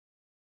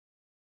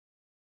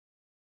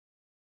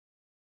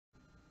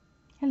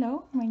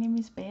Hello, my name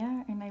is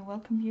Bea and I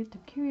welcome you to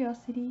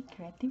Curiosity,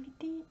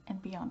 Creativity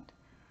and Beyond.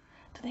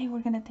 Today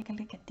we're going to take a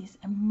look at these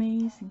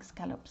amazing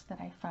scallops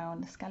that I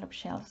found, scallop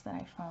shells that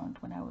I found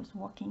when I was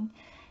walking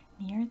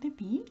near the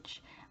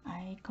beach.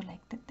 I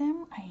collected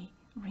them, I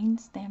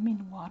rinsed them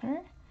in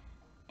water,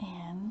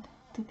 and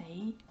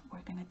today we're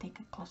going to take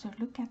a closer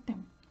look at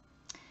them.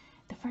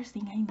 The first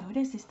thing I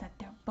noticed is that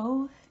they're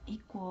both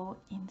equal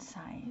in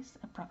size,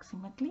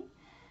 approximately.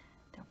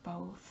 They're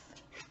both,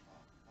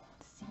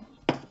 let's see,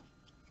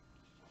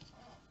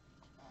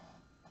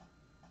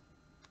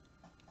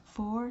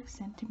 4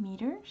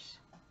 centimeters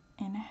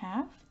and a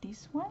half,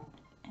 this one,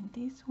 and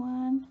this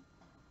one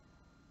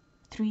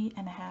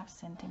 3.5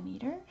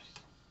 centimeters.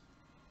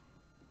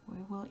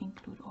 We will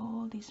include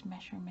all these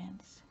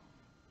measurements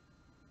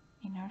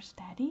in our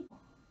study.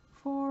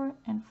 4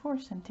 and 4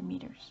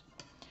 centimeters.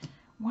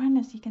 One,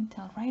 as you can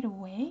tell right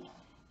away,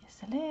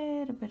 is a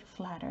little bit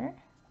flatter,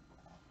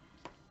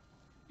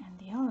 and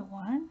the other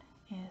one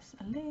is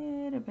a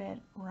little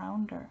bit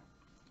rounder.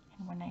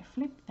 And when I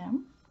flip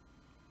them,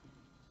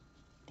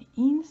 the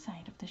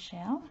inside of the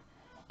shell,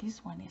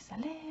 this one is a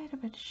little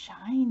bit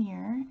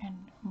shinier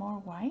and more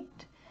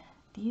white.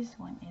 This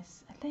one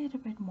is a little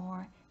bit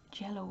more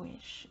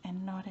yellowish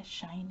and not as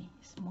shiny,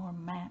 it's more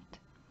matte.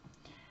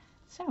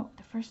 So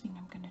the first thing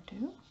I'm going to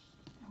do,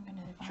 I'm going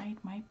to divide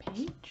my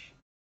page.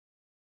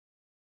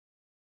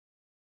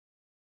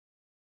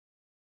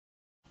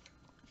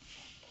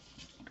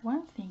 And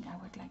one thing I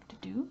would like to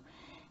do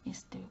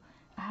is to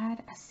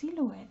add a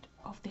silhouette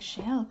of the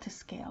shell to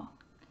scale,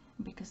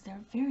 because they're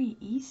very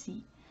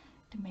easy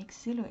to make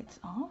silhouettes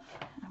of.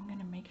 I'm going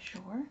to make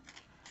sure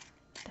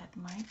that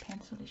my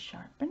pencil is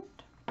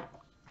sharpened,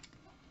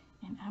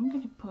 and I'm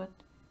going to put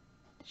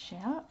the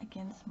shell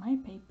against my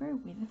paper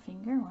with a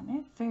finger on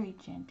it very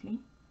gently,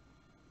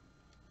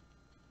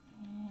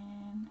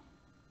 and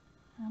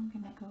I'm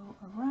going to go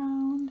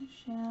around the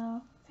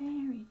shell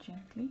very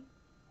gently,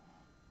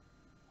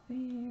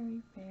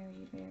 very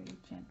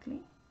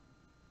gently.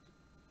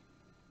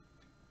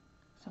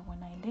 So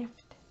when I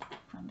lift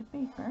from the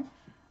paper,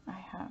 I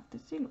have the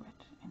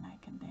silhouette, and I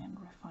can then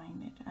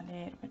refine it a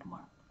little bit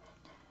more.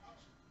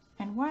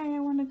 And why I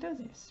want to do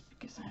this?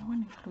 Because I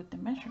want to include the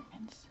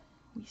measurements.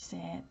 We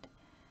said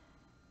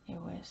it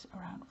was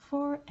around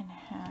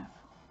 4.5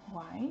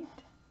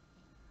 wide,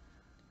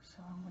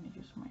 so I'm going to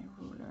use my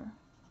ruler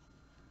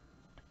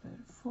to put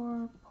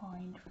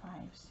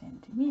 4.5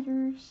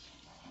 centimeters,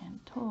 and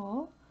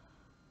tall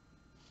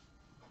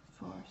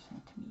 4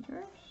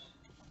 centimeters.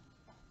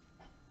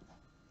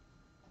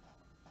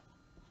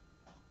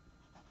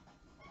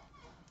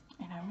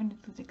 And I'm going to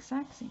do the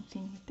exact same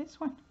thing with this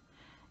one.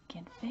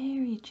 Again,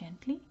 very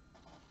gently.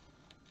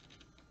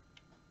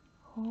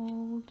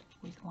 Hold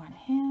with one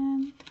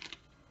hand.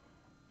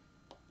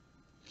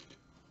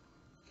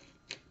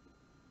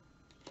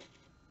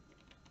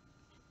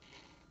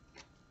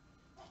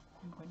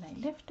 And when I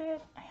lift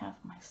it, I have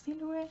my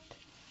silhouette,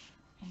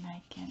 and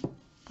I can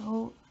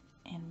go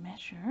and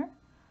measure.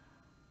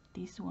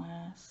 This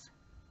was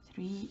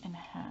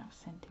 3.5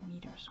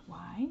 centimeters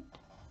wide.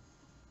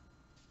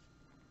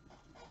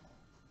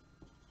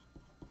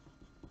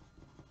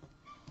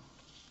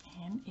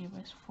 And it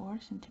was 4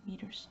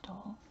 centimeters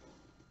tall.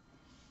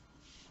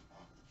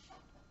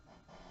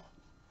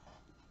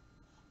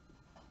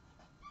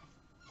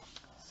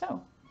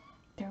 So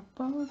they're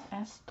both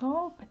as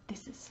tall, but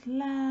this is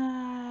slightly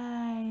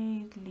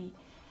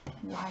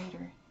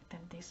wider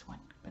than this one.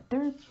 But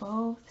they're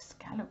both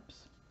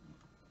scallops.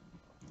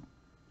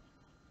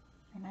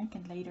 And I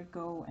can later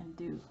go and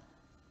do.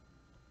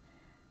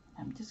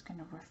 I'm just going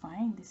to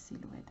refine this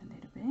silhouette a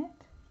little bit.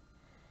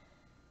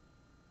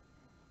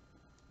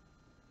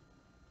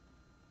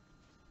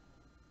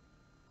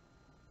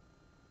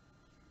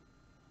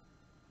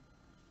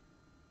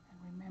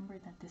 Remember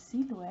that the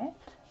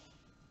silhouette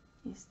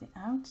is the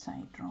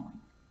outside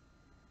drawing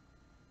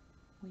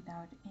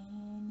without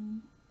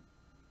any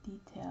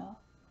detail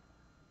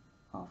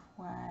of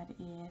what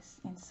is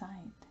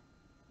inside.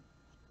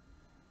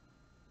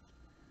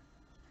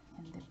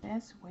 And the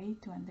best way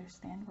to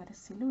understand what a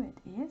silhouette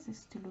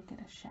is to look at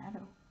a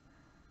shadow.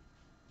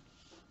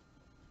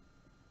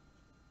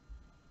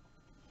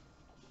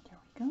 There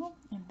we go.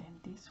 And then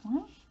this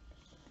one,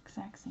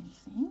 exact same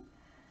thing.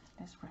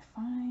 Let's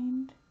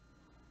refine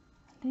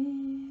a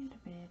little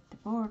bit the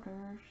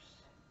borders.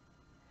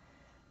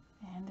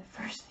 And the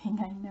first thing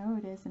I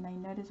noticed, and I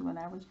noticed when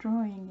I was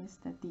drawing, is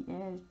that the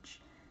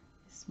edge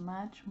is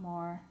much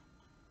more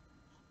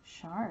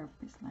sharp.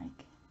 It's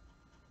like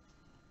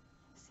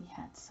he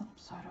had some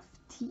sort of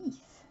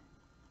teeth.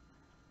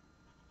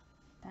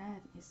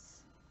 That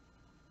is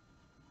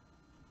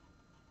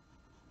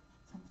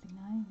something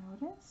I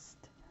noticed.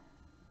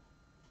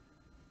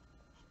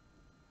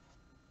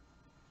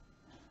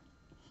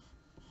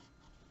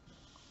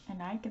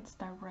 And I can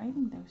start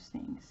writing those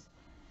things.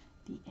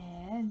 The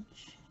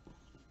edge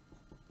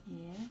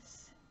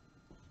is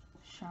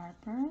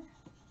sharper.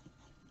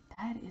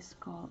 That is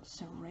called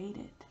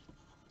serrated.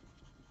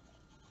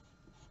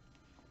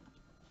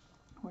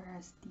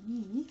 Whereas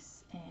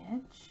this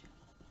edge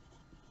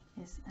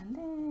is a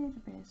little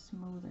bit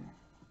smoother.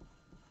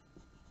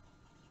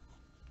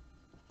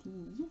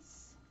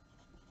 This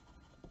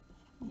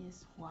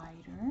is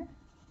wider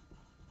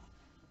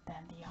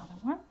than the other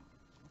one,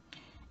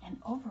 and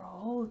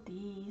overall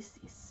this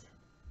is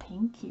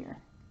pinkier,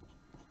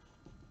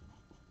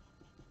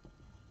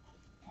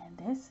 and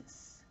this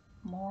is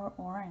more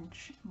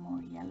orange,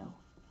 more yellow,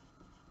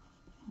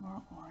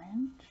 more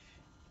orange,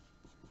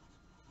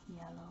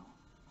 yellow.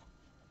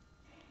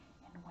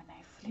 And when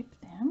I flip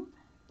them,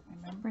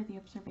 remember the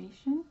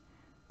observation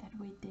that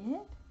we did?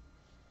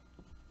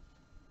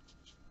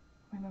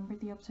 Remember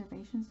the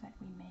observations that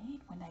we made?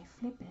 When I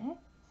flip it,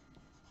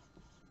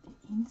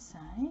 the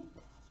inside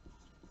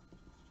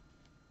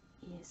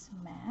is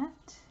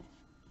matte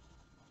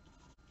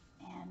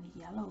and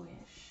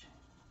yellowish,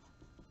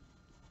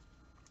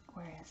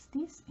 whereas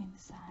this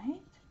inside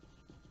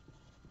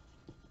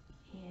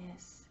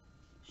is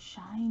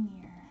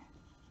shinier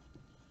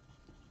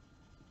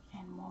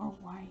and more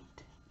white.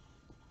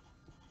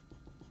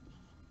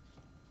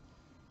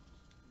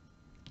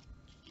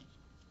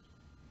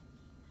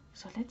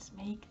 So let's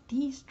make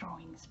these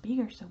drawings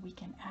bigger so we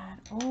can add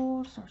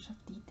all sorts of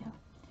detail.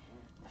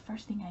 The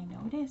first thing I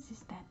notice is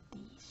that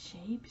this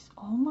shape is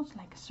almost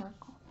like a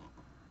circle.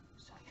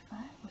 So if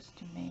I was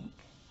to make,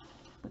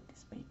 put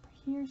this paper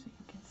here so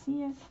you can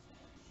see it.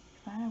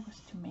 If I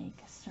was to make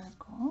a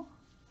circle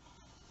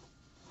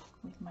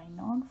with my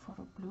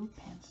non-photo blue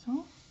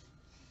pencil,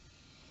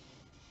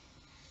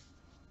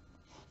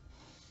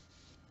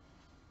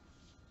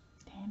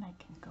 then I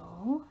can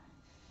go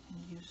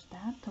and use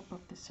that top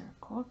of the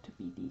circle to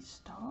be the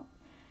stop,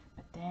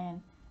 but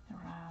then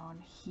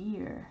around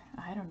here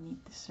I don't need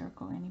the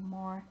circle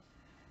anymore.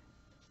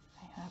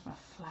 I have a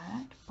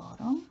flat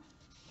bottom,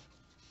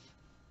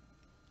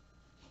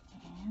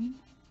 and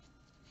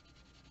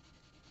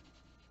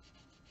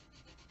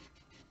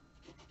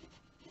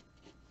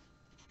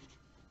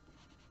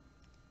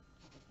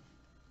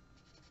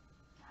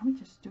I'm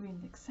just doing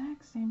the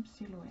exact same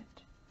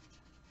silhouette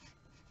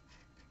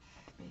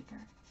but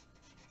bigger.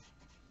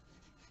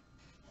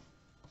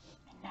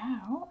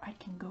 Now I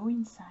can go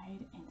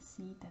inside and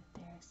see that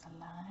there's a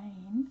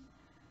line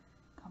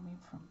coming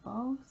from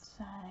both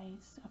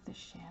sides of the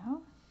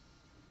shell,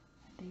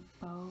 and they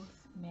both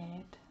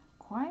meet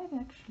quite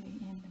actually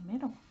in the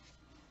middle.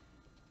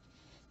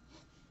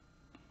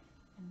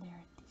 And there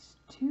are these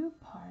two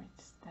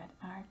parts that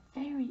are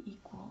very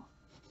equal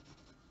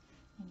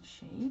in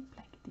shape,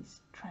 like this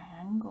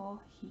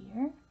triangle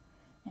here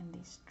and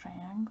this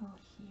triangle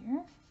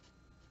here.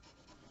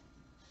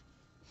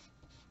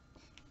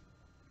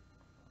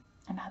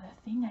 Another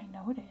thing I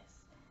notice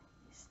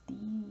is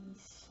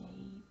this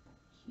shape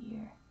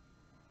here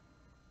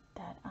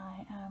that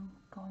I am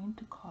going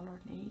to color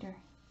later,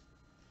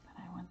 but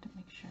I want to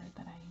make sure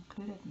that I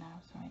include it now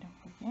so I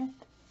don't forget.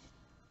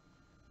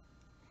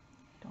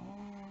 It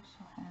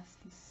also has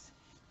this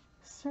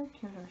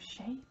circular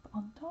shape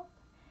on top,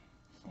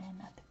 then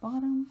at the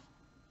bottom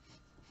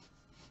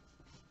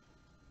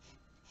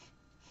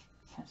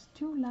has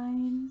two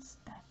lines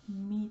that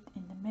meet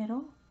in the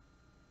middle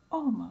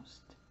almost.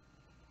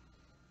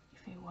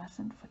 If it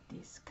wasn't for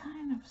this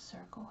kind of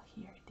circle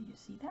here, do you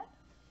see that?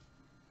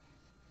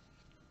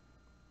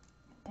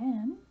 And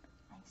then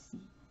I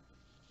see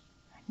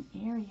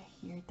an area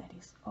here that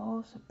is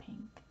also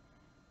pink,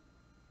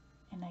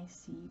 and I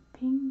see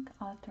pink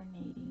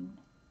alternating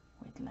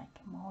with like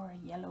a more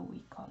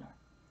yellowy color.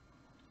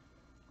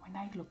 When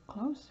I look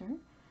closer,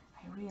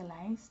 I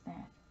realize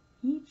that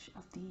each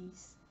of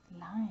these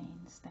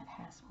lines that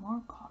has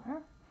more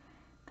color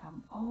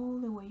come all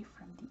the way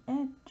from the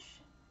edge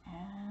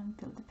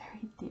until the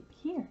very tip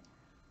here.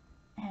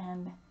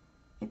 And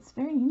it's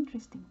very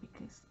interesting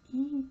because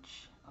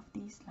each of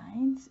these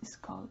lines is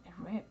called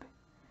a rib,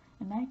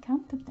 and I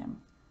counted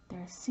them. There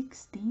are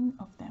 16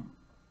 of them,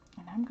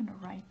 and I'm gonna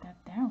write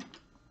that down.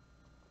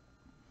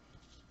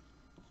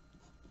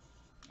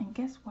 And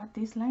guess what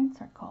these lines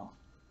are called?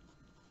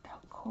 They're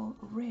called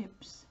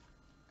ribs,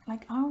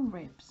 like our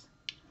ribs.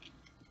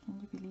 Can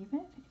you believe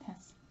it? It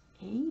has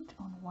 8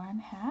 on one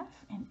half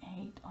and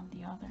 8 on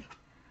the other.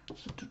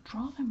 So to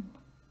draw them,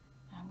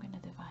 I'm going to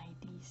divide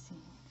these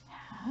in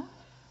half.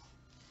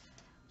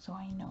 So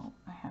I know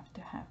I have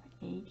to have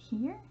 8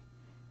 here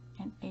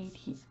and 8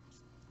 here.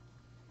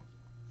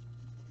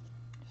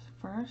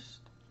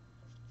 First,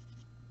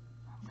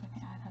 I'm going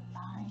to add a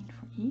line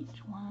for each.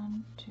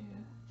 1, 2,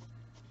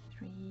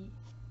 3,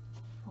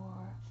 4,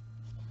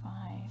 5,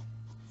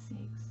 6,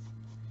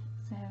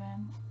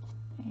 7,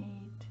 8.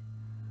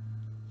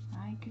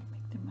 I could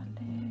make them a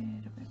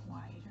little bit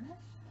wider.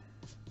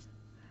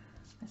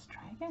 Let's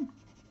try again.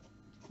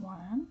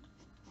 1,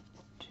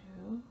 2,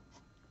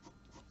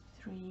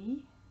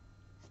 3,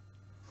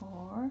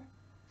 4,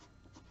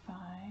 5,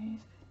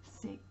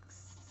 6,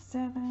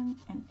 7,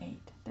 and 8.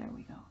 There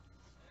we go.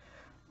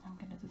 I'm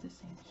going to do the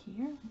same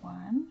here.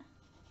 1,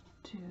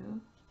 2,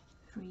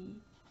 3,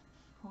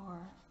 4,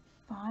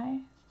 5,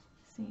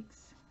 6,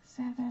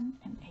 7,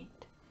 and 8.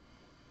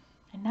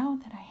 And now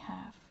that I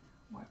have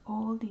where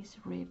all these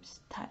ribs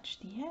touch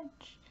the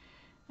edge,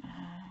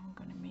 I'm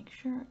gonna make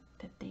sure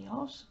that they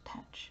also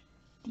touch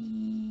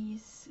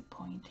this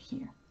point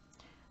here.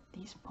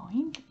 This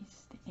point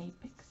is the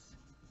apex.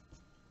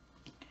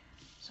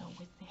 So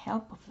with the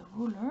help of the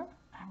ruler,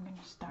 I'm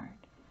gonna start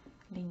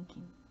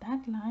linking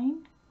that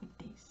line with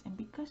this. And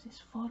because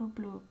it's photo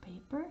blue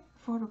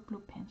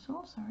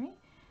pencil, sorry,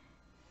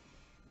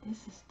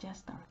 this is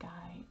just our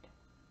guide.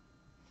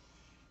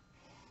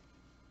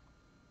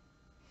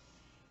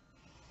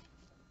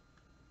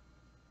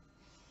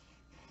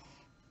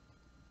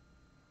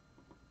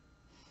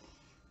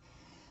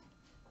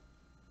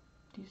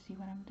 Do you see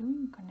what I'm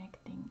doing?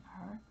 Connecting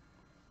our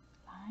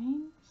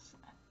lines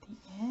at the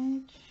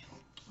edge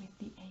with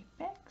the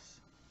apex.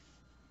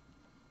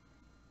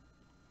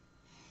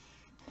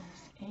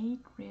 There's 8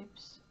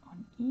 ribs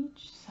on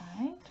each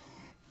side.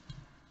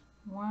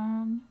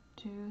 1,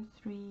 2,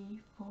 3,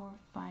 4,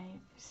 5,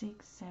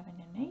 6, 7,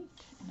 and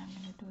 8. And I'm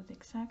going to do the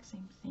exact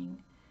same thing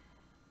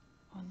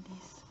on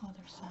this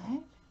other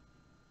side.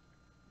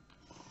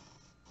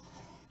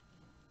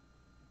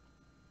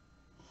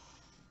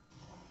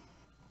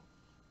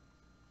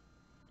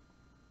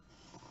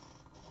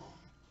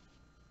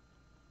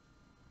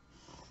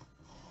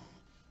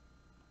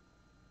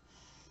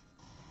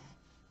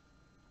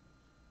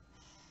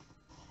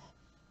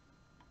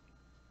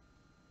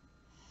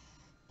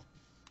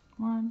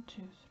 One,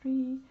 2,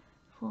 3,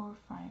 4,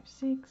 5,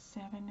 6,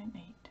 7, and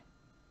 8.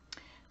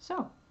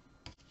 So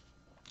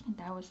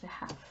that was the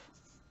half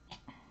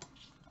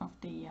of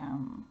the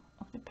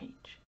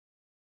page.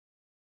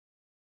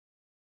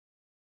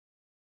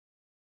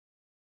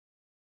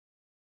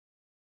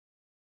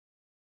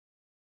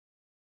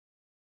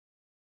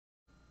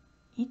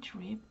 Each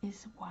rib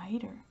is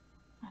wider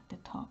at the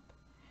top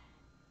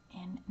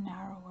and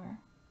narrower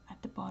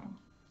at the bottom.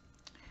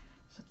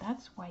 So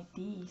that's why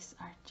these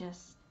are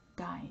just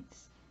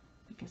guides,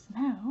 because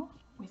now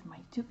with my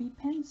 2B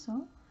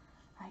pencil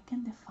I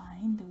can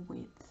define the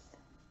width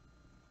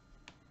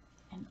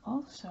and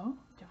also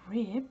the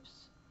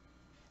ribs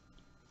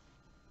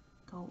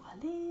go a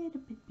little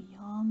bit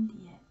beyond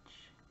the edge.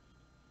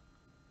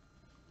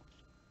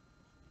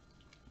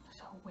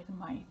 So with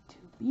my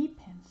 2B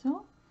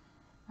pencil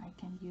I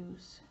can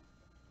use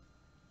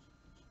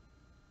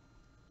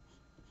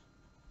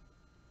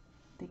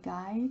the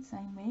guides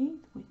I made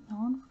with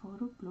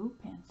non-photo blue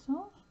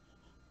pencil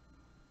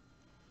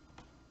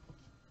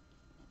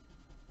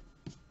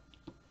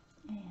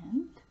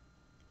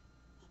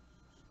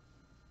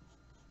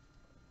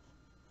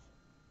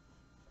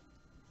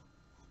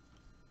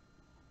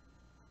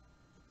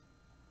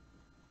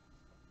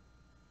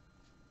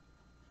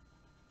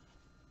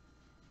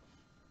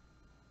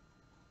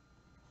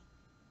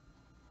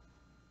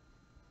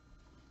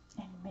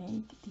and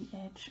make the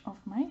edge of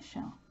my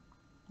shell.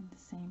 And the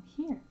same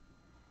here.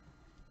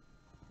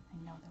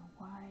 I know they're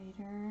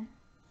wider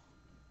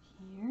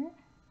here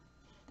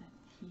than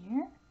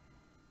here,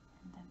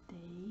 and then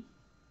they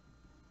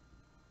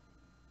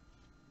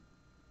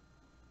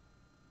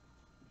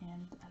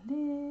end a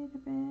little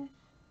bit.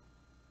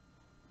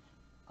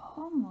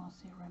 Almost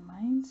it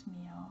reminds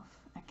me of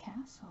a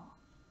castle.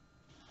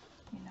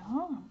 You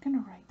know, I'm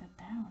gonna write that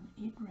down.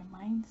 It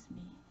reminds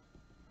me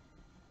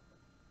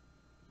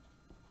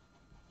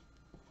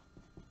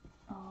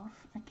of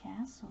a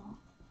castle.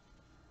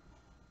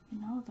 You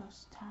know,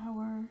 those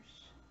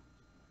towers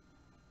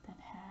that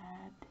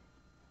had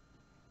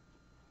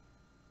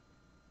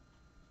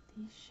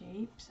these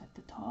shapes at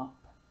the top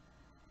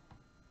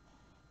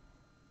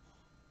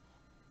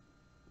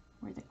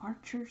where the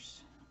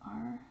archers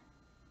are.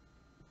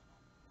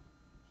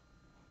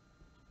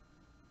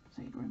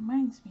 So it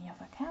reminds me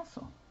of a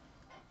castle.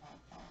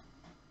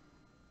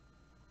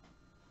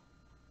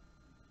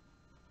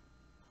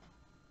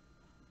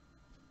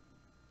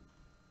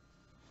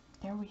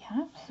 There we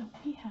have, so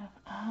we have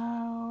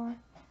our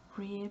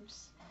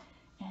ribs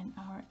and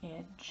our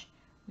edge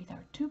with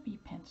our 2B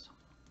pencil.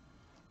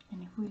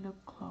 And if we look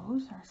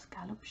close, our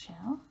scallop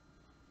shell,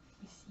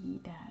 we see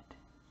that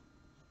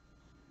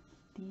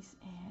this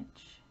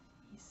edge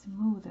is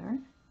smoother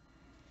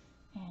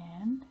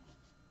and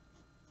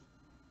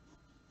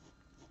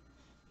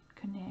it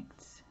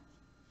connects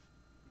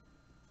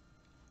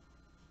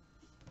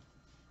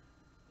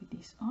with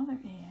this other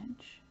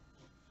edge.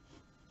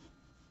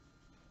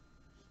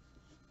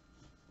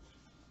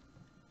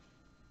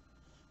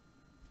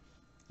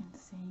 And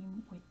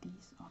same with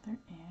this other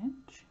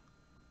edge.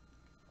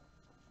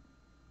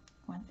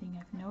 One thing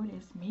I've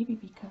noticed, maybe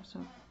because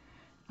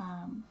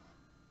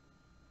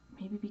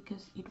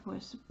it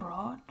was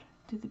brought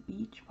to the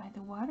beach by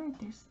the water,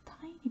 there's a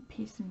tiny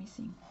piece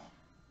missing.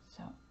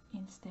 So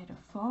instead of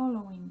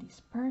following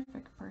this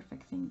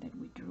perfect thing that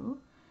we drew,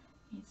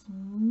 it's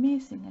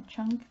missing a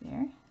chunk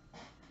there.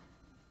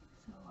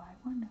 So I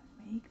want to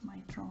make my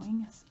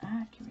drawing as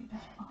accurate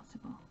as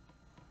possible.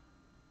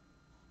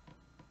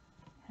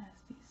 It has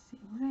this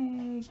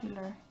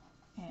irregular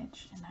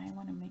edge, and I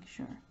want to make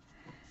sure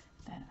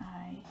that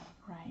I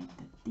write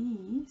that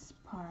this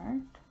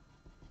part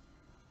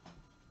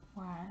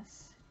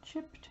was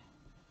chipped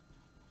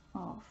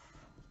off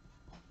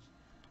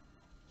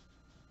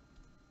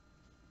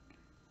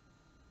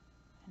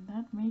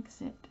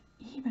makes it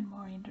even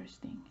more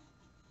interesting.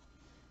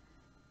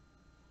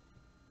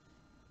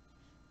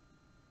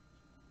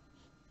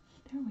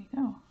 There we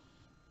go.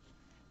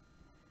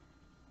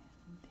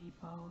 And they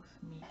both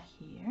meet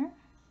here.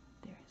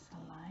 There is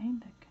a line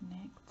that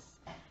connects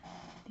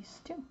these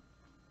two.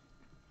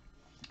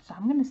 So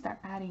I'm going to start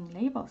adding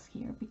labels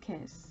here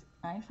because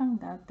I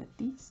found out that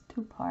these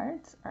two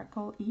parts are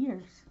called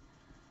ears.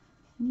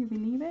 Can you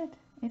believe it?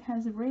 It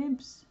has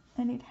ribs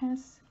and it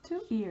has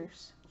 2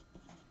 ears.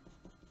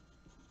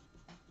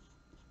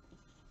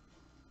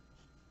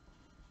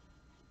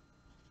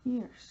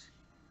 Ears.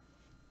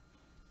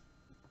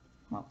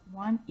 Well,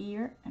 1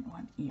 ear and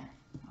 1 ear.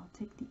 I'll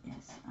take the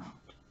S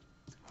out.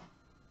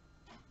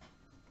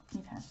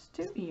 It has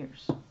 2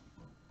 ears.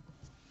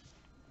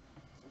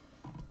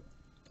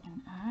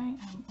 And I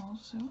am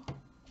also,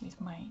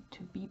 with my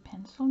 2B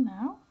pencil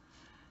now,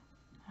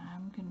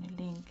 I'm going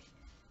to link,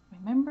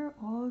 remember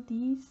all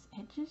these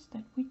edges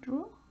that we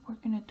drew? We're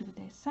going to do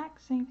the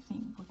exact same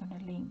thing. We're going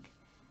to link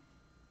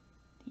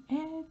the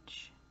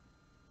edge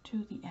to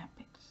the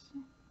apex.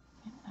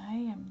 And I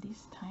am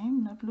this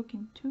time not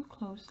looking too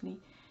closely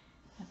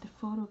at the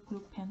photo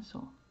glue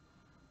pencil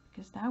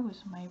because that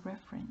was my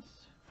reference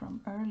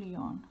from early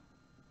on.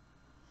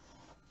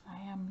 I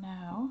am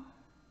now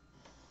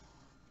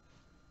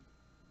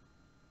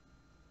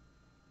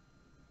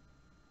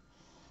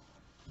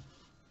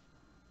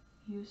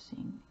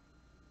using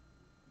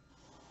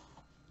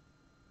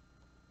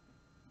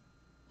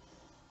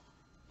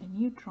the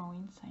new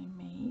drawings I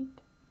made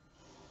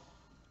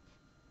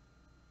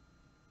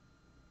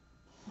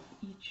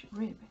of each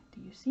rib.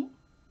 Do you see?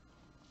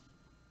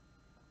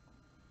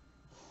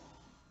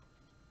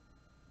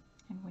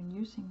 And when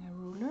using a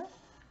ruler,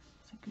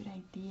 it's a good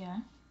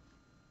idea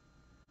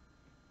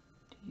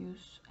to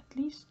use at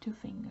least 2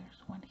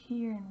 fingers, one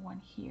here and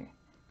one here.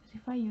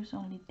 Because if I use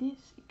only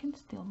this, it can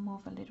still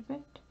move a little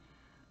bit.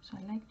 So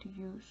I like to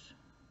use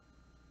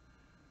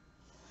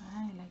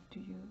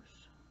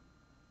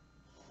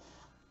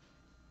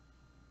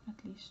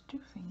at least 2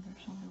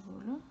 fingers on the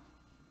ruler.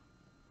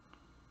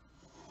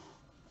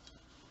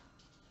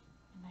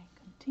 And I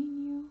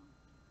continue.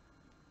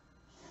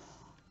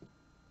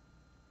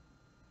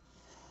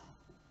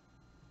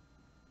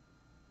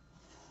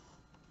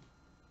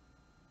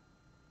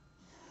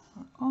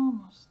 We're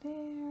almost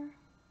there.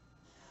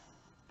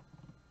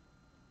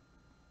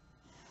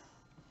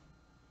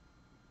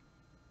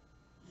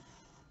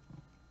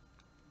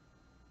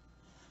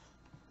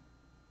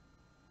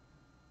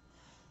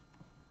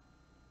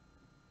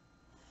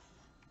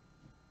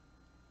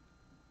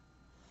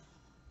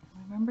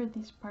 Remember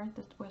this part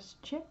that was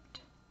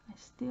chipped? I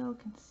still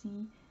can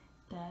see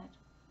that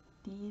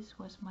this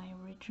was my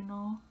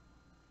original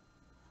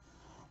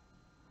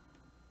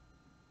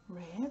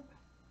rib.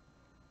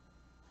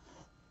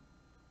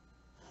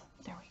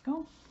 There we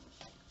go.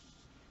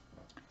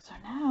 So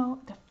now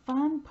the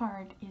fun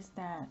part is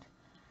that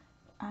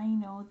I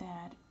know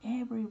that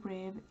every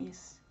rib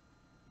is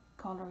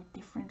colored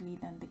differently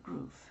than the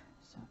groove.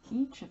 So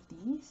each of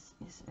these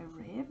is a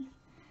rib,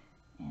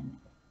 and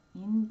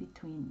in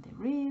between the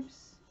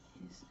ribs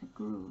is a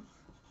groove.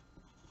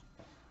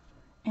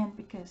 And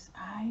because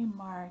I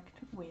marked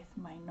with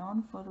my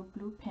non-photo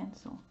blue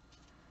pencil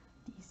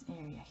this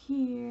area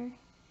here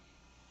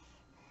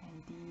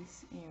and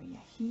this area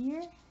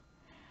here,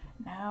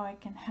 now I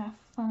can have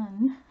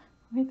fun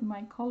with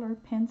my color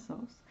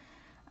pencils,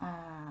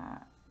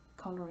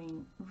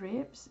 coloring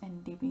ribs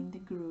and dipping the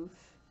groove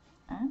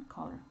and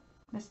color.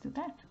 Let's do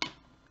that.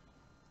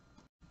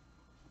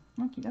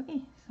 Okie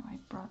dokie. So I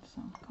brought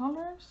some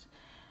colors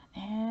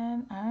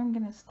and I'm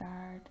gonna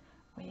start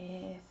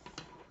with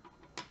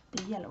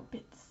the yellow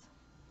bits.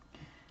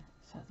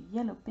 So the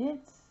yellow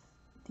bits,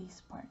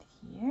 this part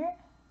here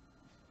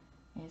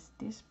is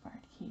this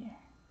part here.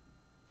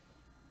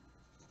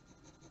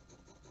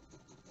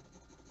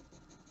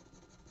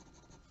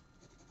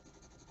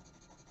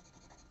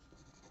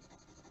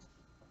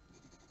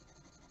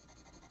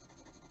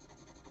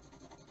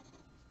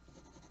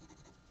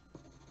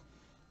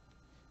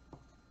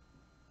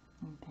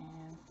 And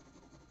then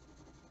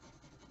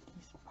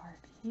this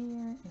part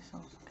here is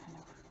also kind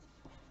of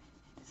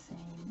the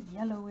same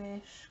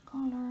yellowish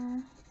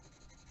color.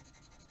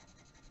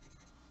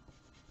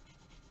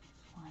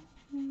 One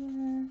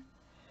here.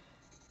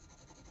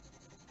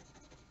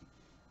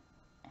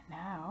 And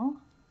now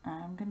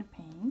I'm gonna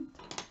paint,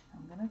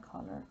 I'm gonna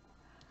color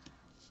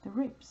the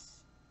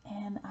ribs.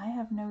 And I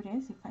have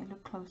noticed, if I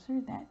look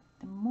closer, that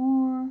the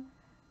more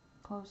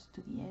close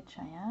to the edge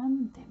I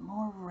am, the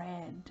more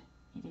red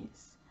it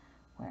is.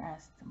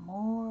 Whereas the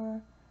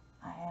more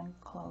I am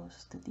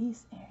close to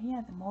this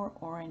area, the more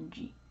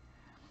orangey.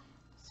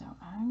 So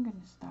I'm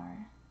gonna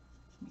start,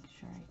 make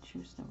sure I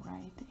choose the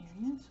right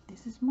area. So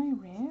this is my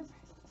rib,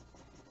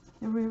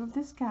 the rib of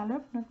the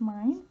scallop, not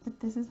mine, but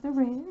this is the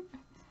rib.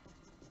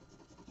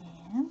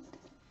 And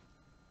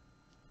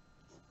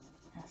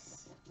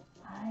as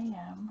I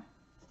am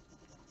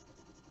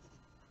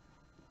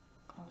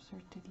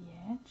closer to the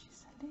edge,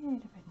 it's a little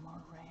bit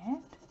more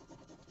red.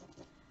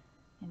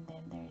 And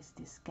then there is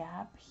this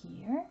gap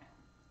here.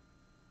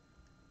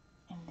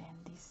 And then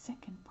the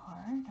second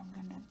part, I'm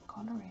gonna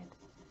color it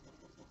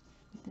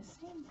with the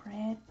same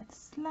red, but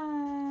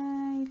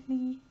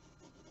slightly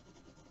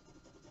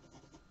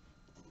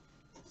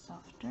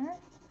softer.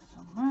 So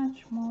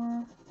much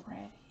more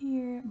red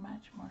here,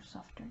 much more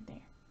softer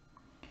there.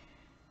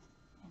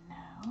 And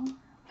now I'm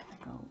gonna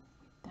go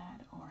with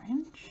that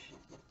orange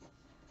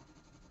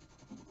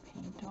and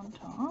paint on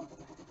top.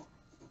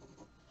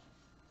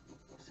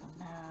 So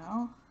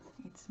now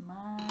it's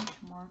much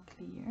more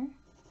clear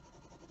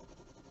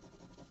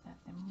that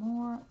the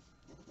more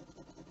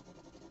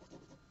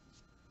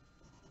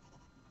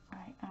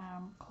I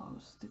am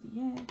close to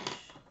the edge,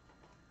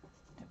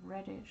 the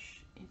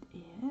reddish it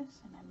is.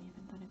 And I'm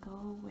even going to go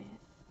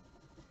with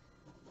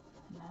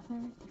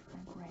another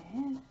different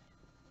red and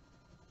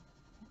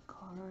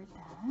color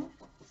that,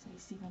 so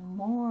it's even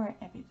more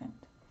evident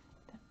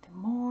that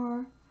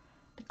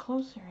the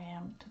closer I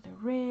am to the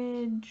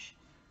ridge,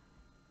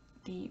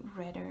 the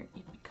redder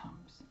it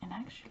becomes. And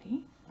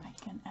actually I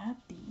can add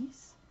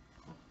these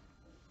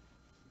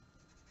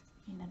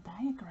in a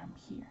diagram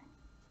here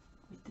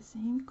with the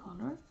same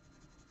color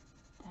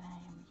that I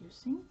am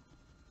using.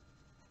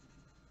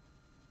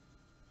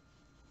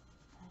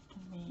 I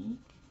can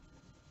make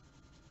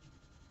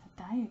a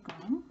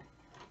diagram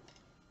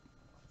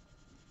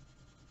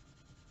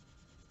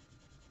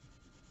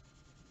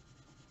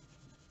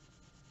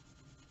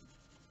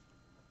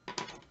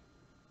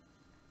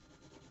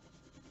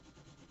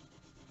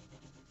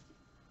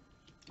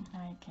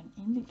and I can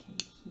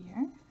indicate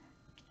here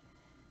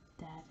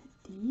that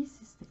this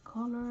is the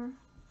color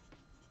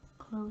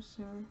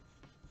closer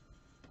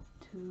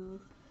to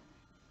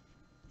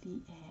the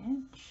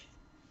edge,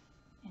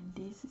 and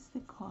this is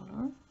the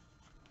color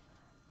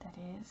that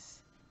is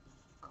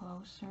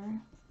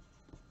closer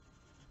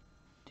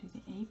to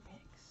the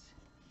apex.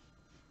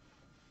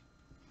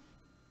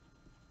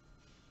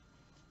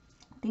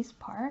 This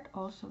part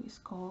also is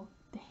called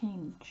the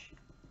hinge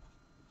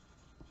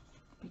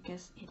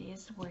because it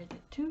is where the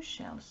two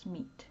shells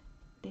meet.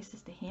 This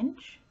is the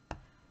hinge,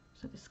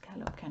 so the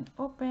scallop can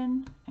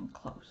open and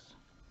close.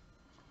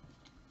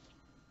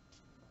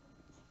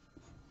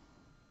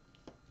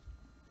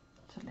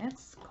 So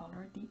let's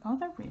color the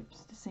other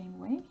ribs the same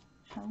way,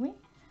 shall we?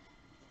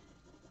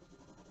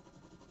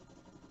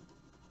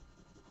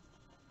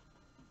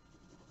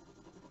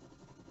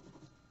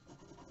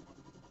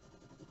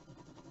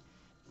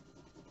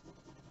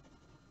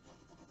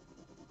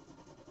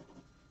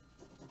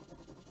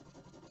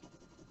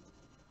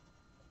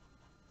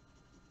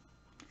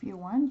 If you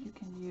want, you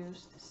can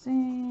use the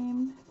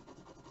same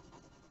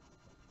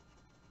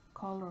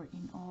color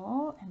in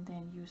all and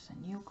then use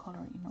a new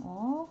color in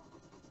all,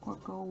 or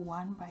go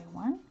one by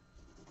one.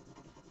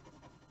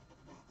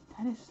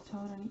 That is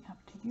totally up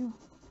to you.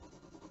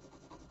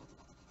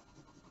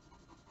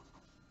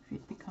 If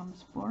it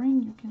becomes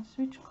boring, you can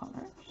switch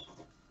colors.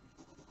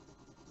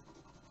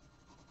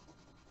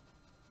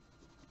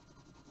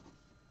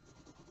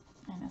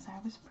 And as I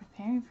was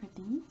preparing for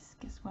these,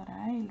 guess what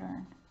I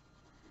learned?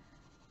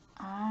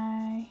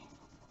 I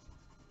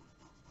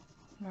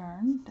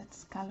learned that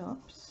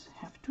scallops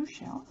have two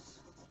shells.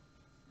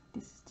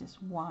 This is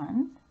just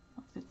one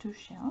of the two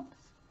shells.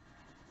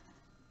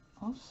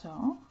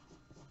 Also,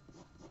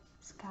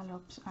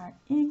 scallops are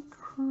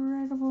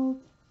incredibly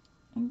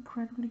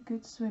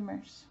good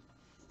swimmers.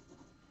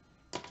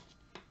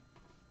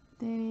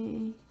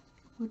 They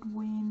would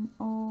win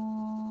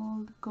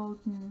all the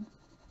golden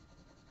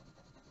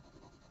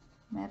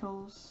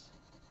medals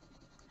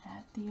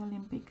at the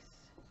Olympics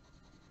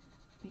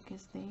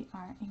because they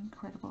are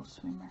incredible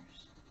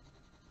swimmers.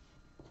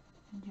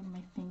 And you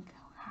may think,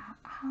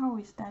 how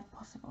is that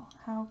possible?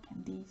 How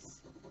can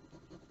these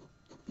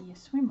be a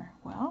swimmer?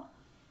 Well,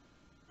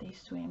 they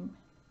swim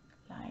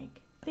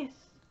like this.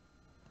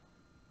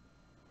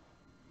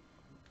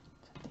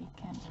 So they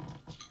can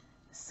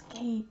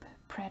escape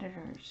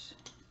predators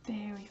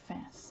very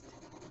fast.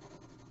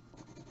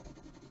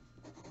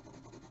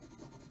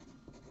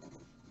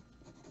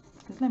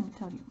 Because let me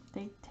tell you,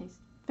 they taste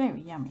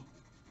very yummy.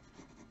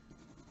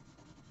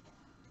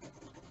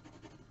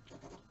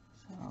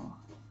 So,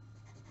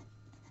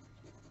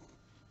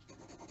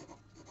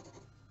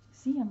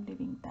 see, I'm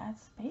leaving that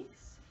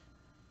space,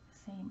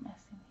 same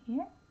as in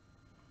here.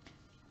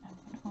 I'm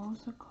going to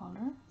also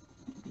color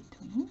in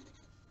between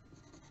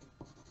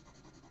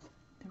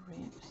the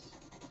ribs,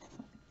 so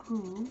the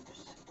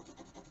grooves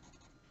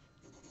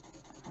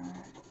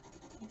are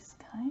this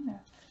kind of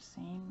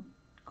same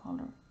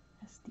color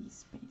as this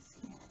space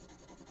here.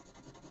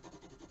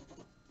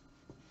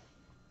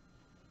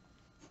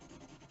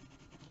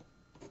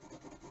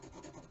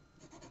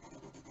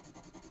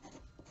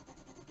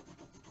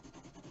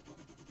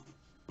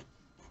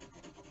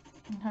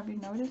 And have you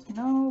noticed?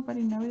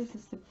 Nobody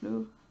notices the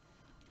blue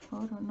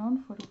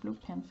non-photo blue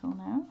pencil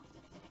now.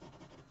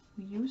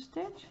 We used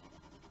it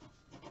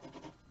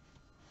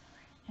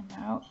and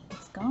now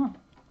it's gone.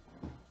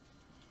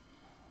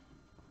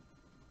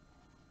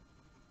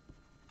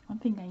 One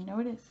thing I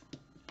noticed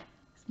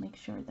is make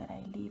sure that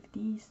I leave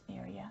this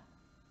area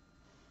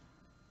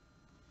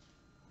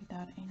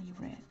without any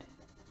red.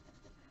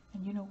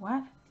 And you know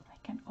what? I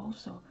can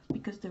also,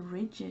 because the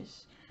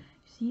ridges,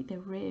 see the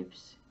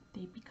ribs,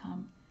 they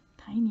become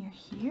tinier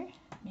here.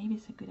 Maybe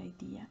it's a good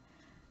idea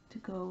to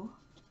go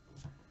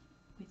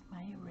with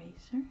my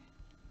eraser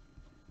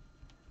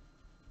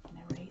and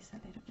erase a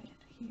little bit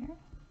here.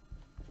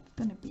 It's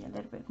going to be a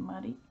little bit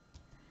muddy,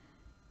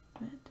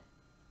 but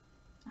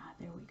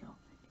there we go.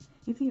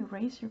 If the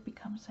eraser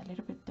becomes a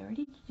little bit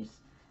dirty, you just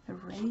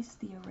erase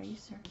the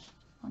eraser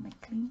on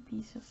a clean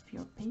piece of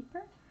your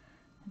paper,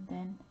 and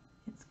then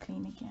it's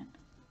clean again.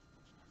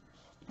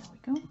 There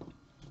we go.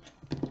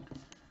 So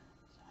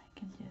I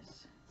can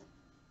just,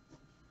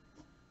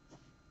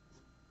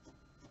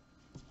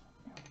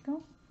 there we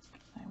go.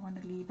 I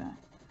want to leave a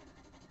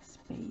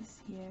space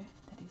here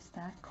that is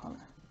that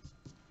color.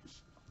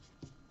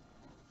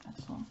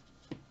 That's all.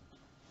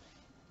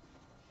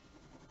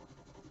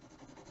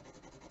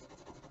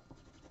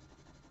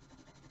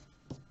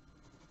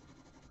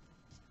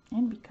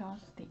 And because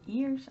the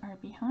ears are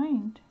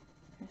behind,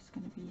 there's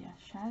going to be a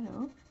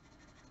shadow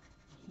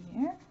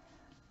here.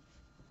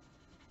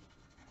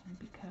 And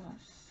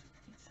because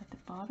it's at the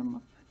bottom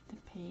of the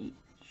page,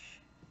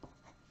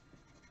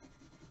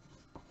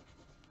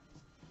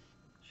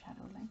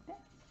 shadow like that.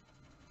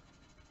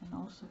 And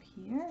also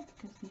here,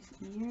 because this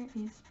ear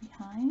is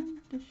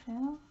behind the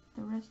shell,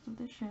 the rest of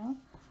the shell,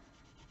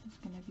 there's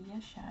going to be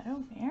a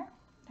shadow there.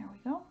 There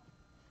we go.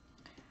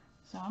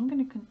 So I'm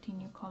going to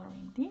continue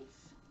coloring this.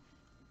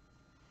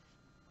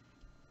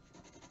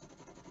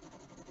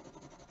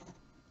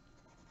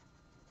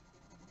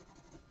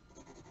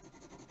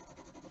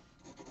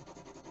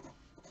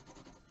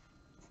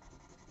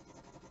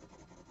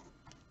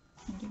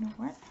 And you know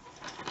what?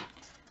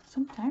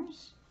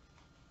 Sometimes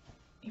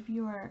if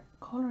you are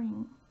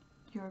coloring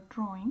your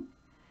drawing,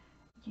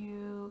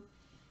 you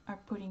are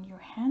putting your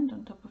hand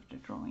on top of the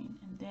drawing,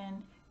 and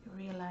then you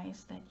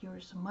realize that you're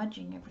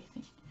smudging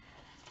everything.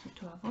 So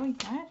to avoid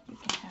that, you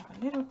can have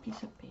a little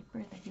piece of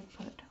paper that you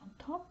put on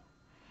top,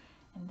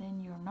 and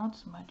then you're not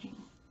smudging.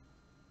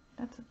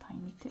 That's a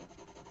tiny tip.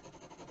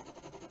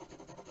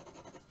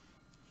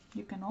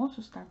 You can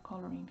also start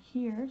coloring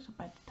here, so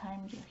by the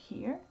time you're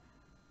here,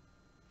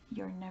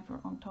 you're never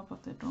on top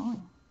of the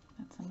drawing.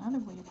 That's another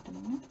way of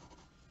doing it.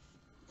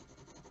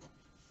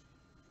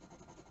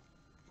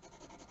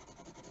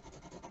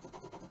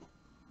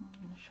 I'm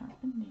going to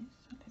sharpen this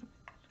a little bit.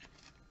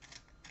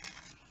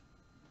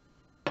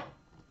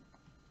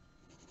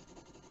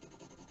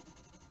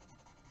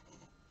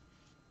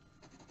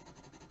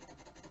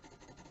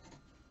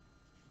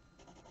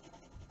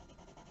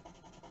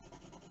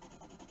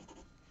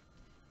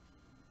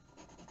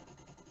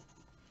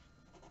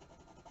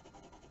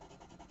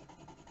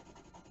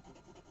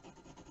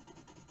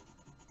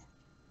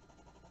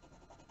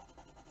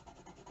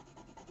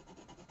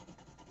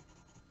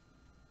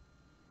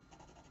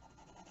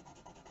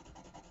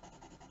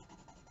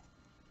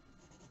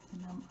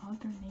 And I'm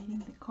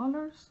alternating the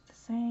colors the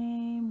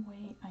same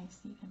way I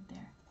see them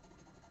there.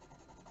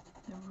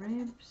 The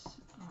ribs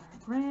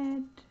are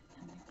red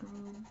and the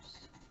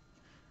grooves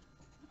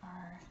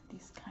are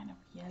this kind of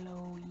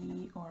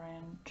yellowy,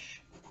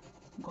 orange,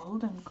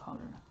 golden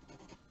color.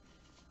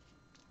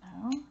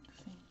 Now,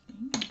 the same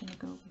thing, I'm going to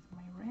go with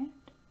my red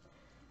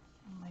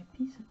and my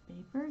piece of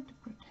paper to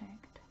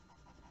protect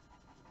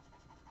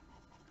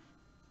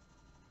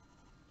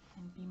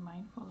and be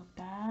mindful of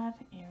that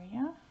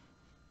area.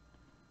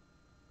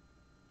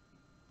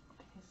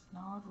 It's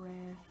not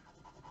red.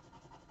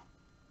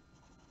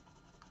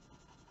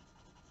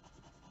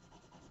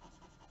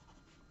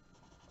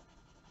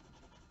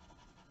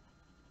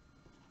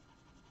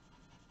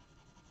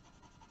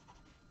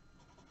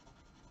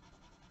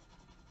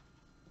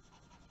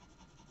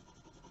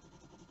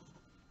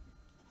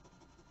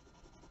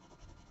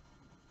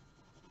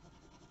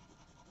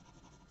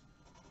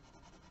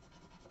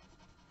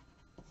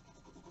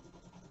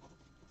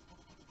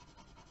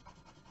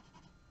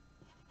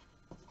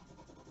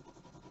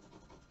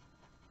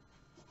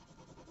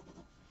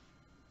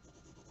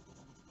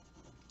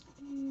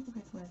 A little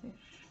bit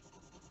reddish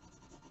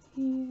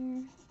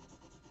here.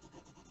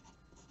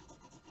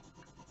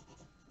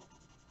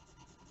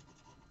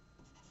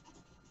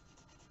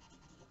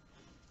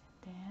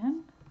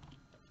 Then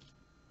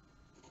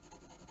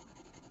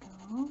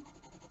go with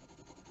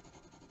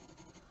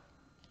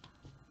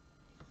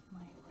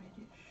my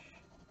reddish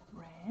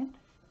red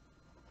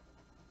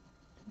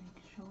to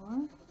make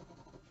sure.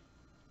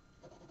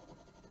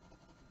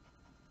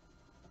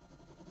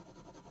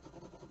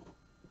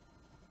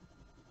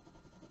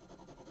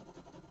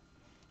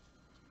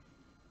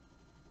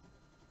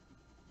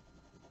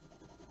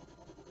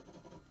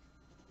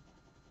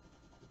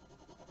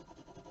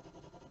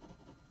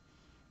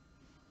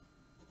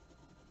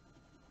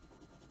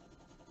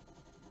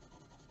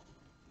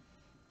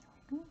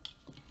 There we go.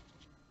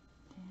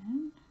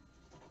 Then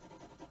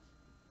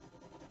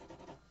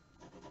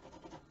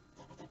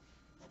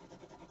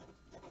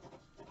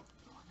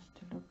I want it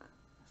to look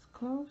as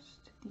close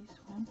to this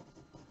one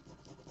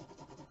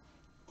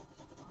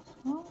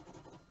go.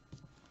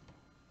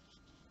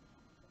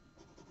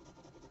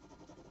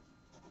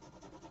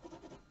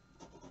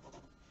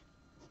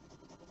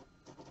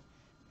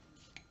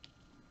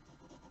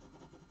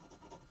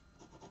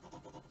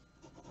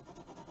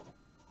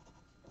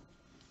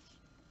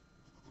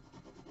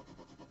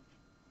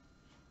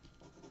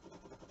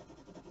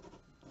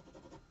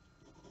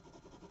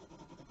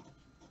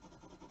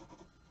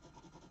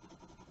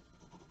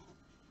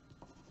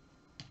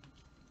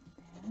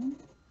 Then,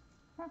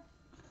 ah, there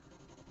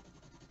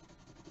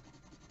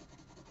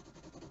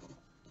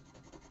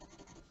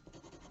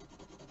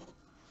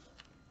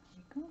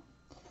we go.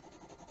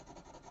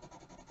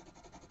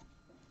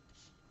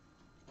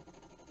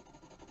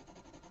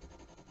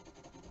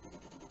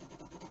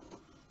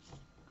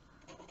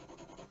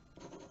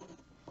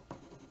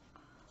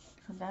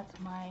 So that's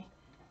my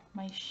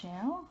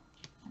shell,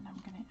 and I'm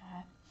gonna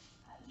add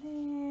a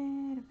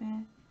little bit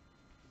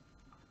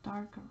of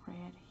darker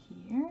red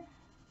here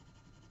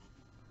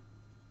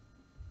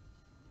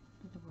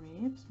to the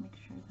ribs. Make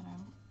sure that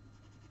I'm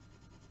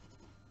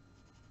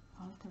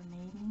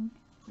alternating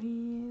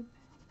rib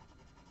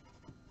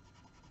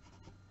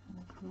and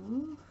the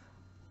groove.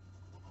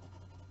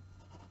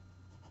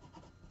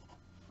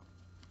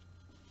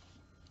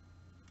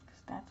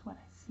 Because that's what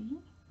I see.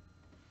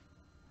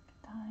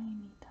 A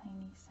tiny,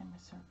 tiny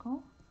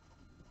semicircle.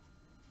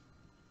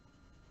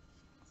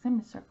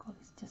 Semicircle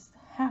is just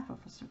half of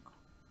a circle.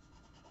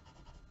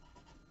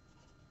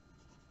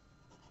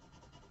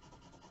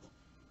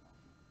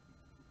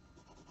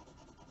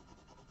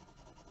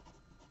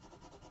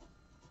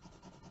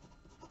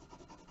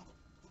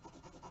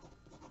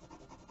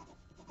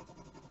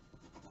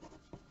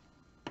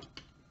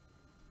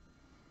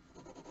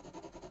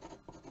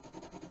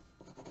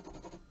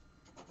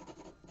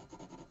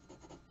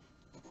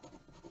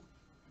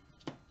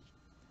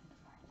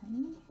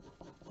 Finally,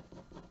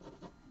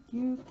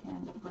 you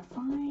can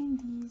refine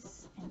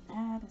these and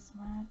add as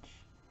much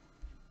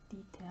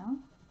detail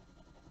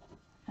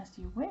as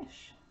you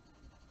wish,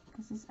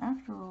 because it's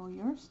after all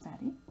your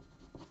study,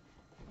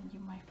 and you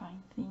might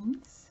find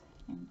things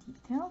and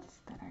details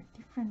that are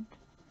different.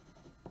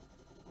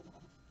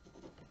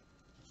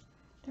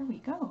 There we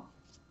go.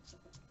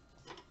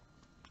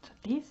 So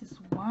this is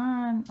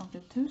one of the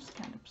 2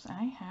 scallops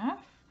I have,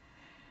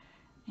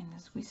 and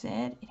as we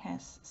said, it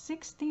has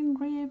 16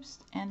 ribs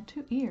and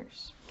 2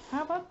 ears.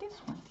 How about this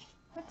one?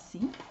 Let's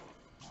see.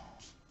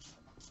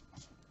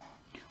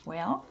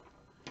 Well,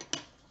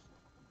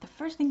 the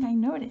first thing I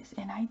noticed,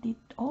 and I did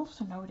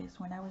also notice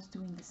when I was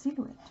doing the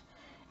silhouette,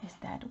 is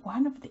that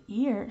one of the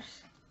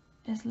ears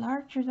is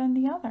larger than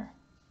the other.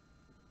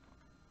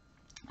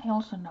 I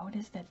also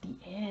noticed that the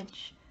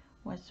edge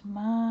was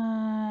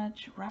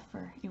much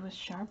rougher. It was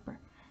sharper,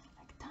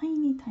 like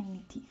tiny,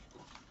 tiny teeth.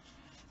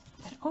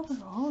 But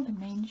overall, the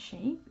main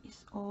shape is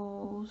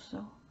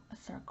also a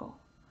circle.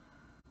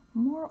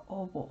 More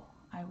oval,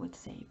 I would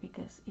say,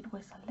 because it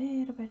was a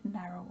little bit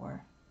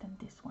narrower than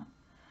this one.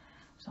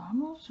 So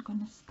I'm also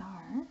going to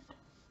start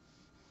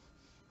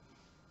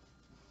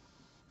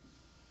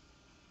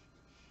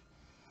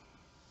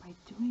by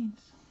doing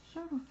some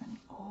sort of an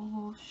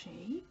oval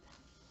shape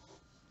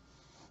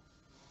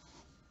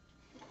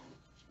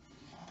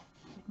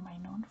with my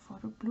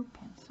non-photo blue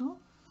pencil.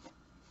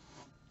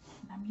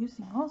 And I'm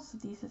using also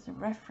this as a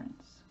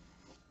reference.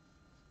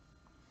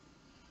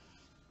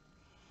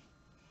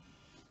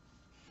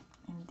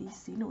 And this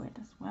silhouette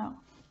as well.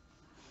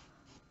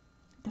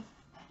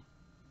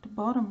 The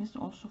bottom is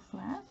also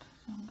flat,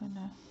 so I'm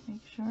gonna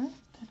make sure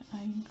that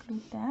I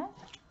include that.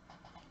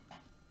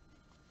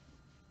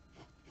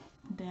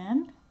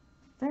 Then,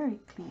 very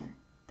clear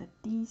that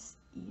this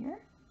ear,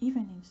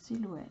 even in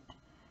silhouette,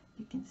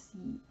 you can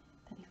see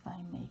that if I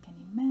make an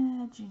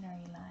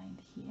imaginary line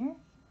here,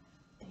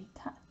 they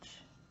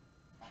touch.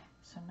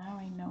 So now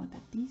I know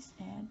that this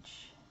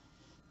edge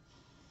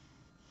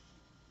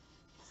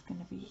is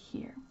gonna be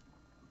here.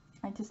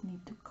 I just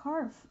need to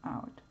carve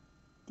out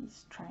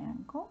this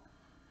triangle.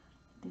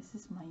 This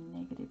is my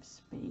negative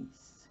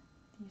space.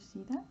 Do you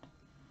see that?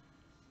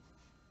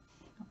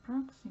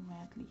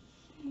 Approximately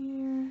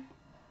here.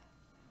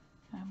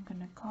 I'm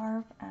gonna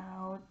carve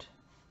out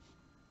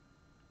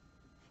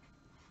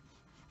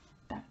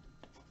that.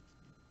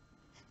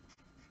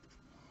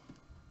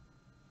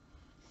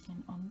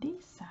 And on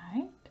this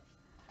side,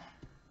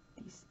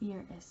 this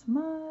ear is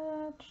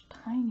much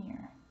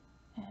tinier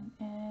and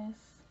is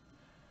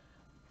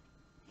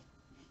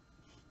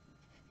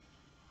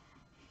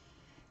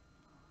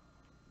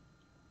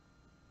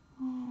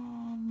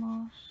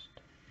almost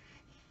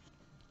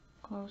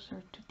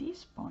closer to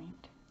this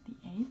point, the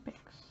apex.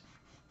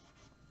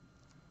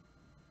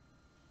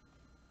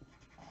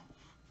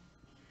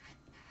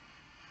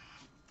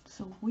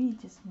 So we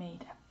just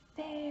made a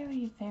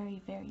very,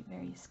 very, very,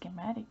 very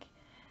schematic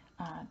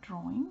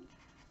drawing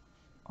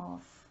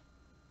of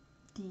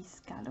the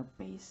scallop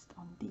based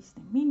on this,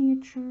 the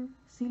miniature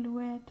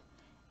silhouette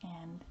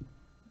and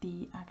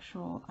the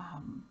actual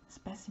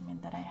specimen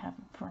that I have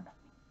in front of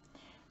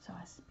me. So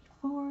as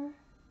before,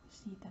 we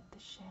see that the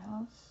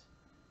shells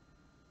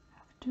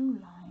have 2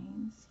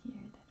 lines here.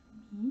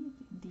 see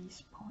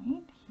this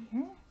point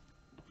here.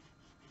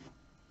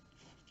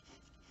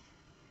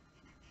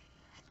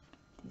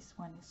 This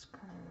one is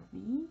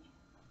curvy.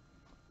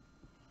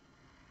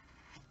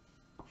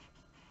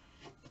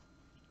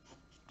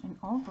 And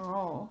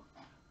overall,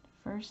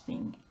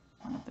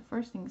 one of the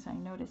first things I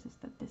notice is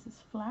that this is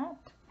flat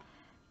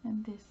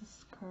and this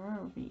is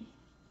curvy.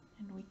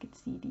 And we could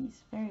see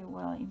these very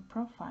well in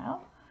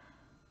profile,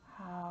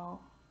 how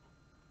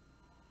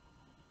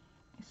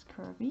is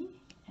curvy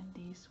and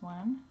this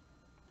one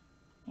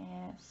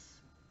is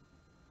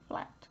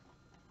flat.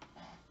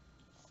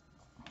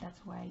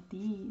 That's why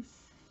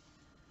these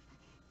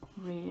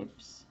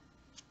ribs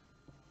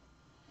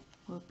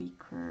will be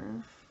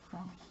curved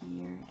from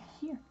here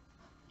to here.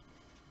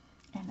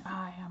 And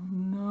I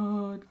am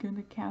not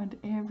gonna count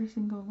every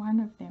single one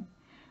of them,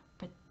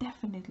 but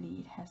definitely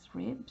it has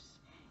ribs,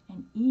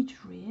 and each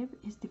rib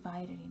is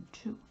divided in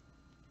two.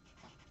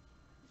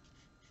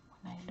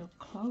 When I look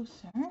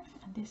closer,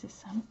 and this is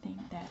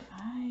something that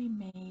I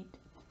made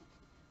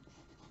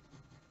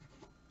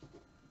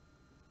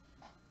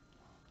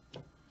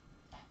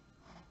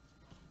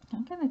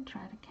I'm gonna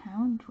try to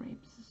count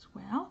ribs as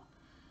well.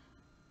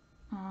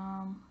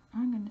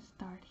 I'm gonna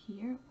start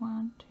here.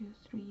 1, 2,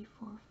 3,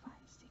 4, 5,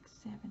 6,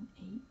 7,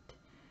 8.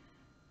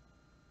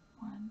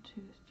 1,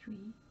 2,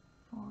 3,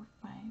 4,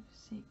 5,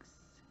 6,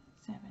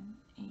 7,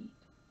 8.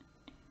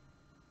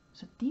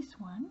 So this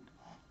one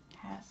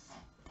has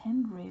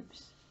 10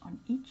 ribs on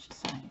each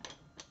side.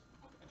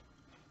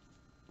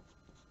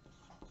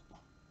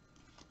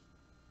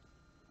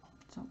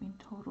 So in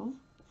total,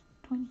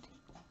 20.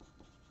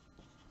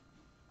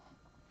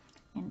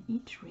 And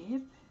each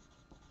rib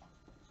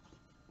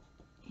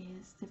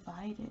is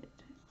divided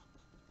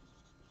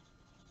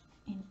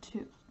in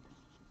two.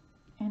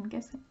 And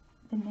guess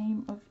the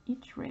name of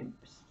each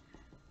ribs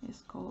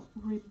is called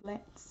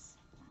riblets.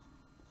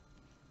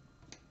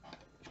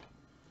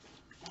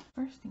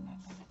 First thing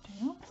I'm going to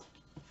do,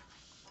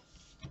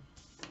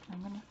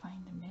 I'm going to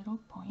find the middle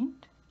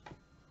point.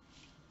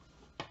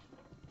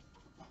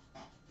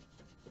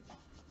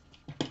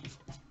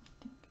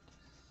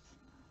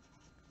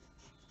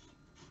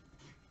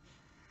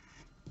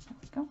 There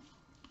we go.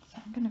 So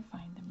I'm going to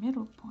find the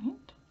middle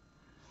point.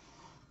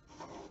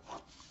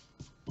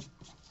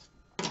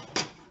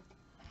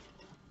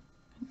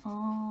 And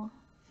all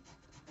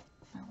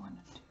I want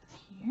to do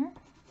here, I'm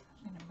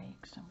going to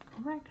make some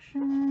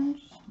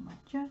corrections, some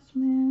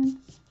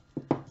adjustments.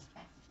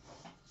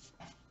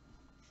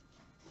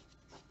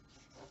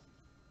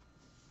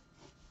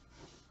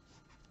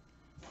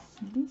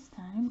 And this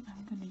time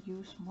I'm going to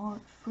use more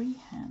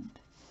freehand.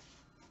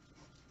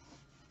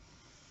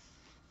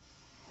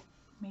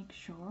 Make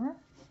sure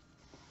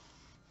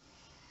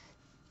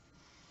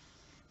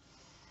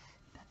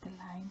that the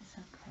lines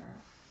are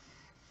curved.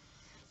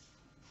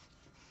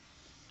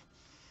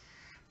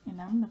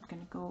 And I'm not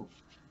going to go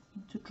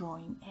into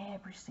drawing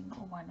every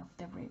single one of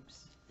the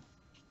ribs.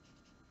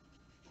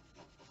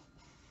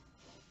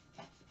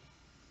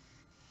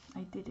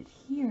 I did it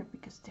here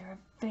because they are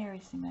very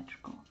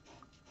symmetrical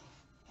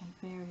and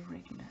very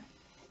regular.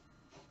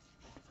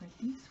 But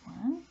for this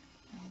one,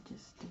 I'm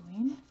just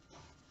doing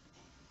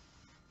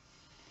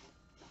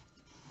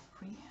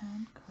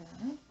freehand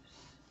curves.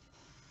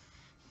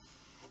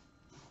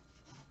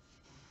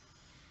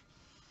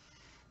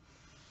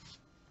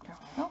 There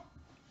we go.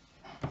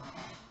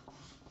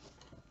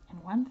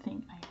 And one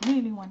thing I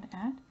really want to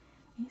add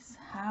is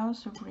how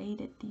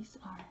serrated these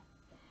are.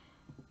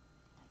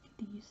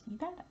 Do you see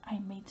that? I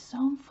made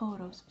some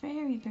photos,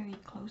 very, very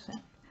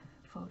close-up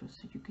photos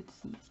so you could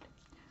see it.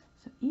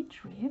 So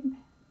each rib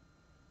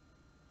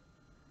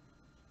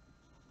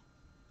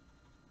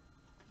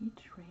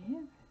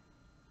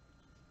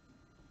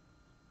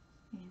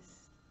is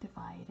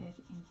divided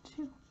in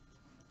two.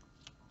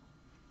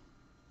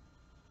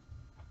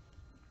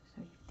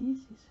 So if this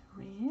is a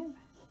rib,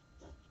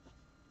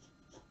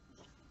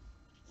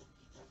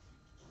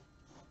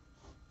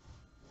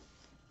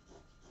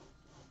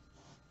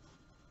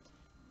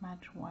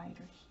 much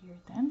wider here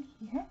than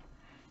here,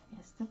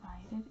 is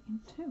divided in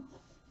two.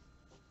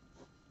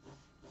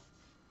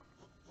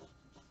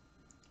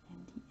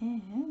 And the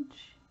edge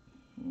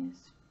is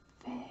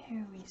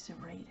very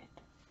serrated.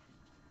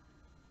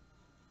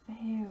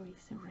 Very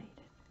serrated.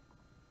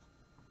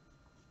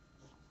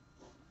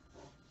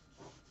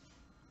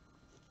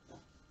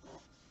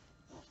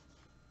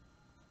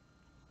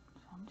 So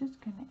I'm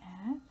just going to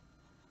add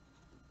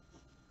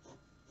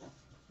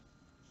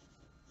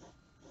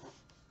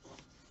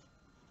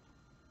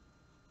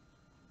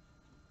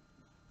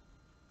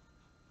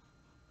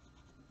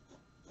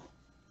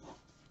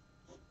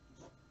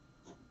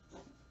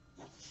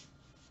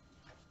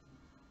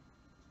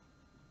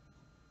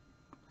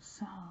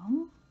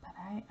some, but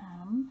I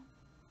am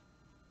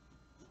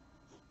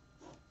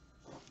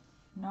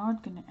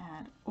not going to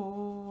add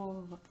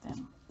all of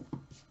them.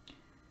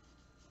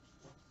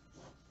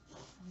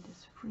 I'm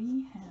just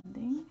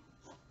freehanding,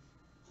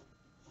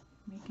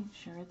 making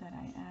sure that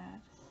I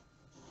add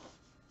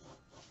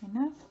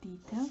enough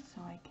detail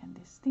so I can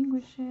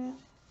distinguish it.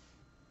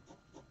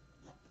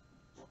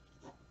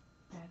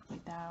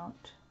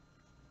 without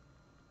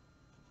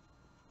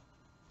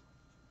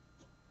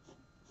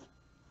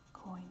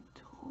going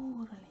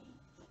totally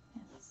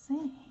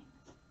insane.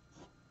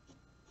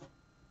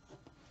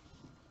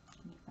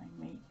 And if I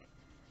make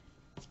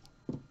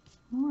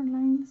more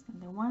lines than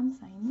the ones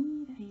I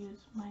need, I use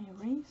my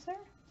eraser.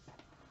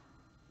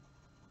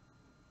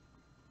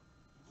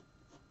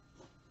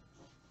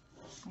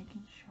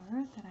 Making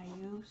sure that I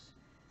use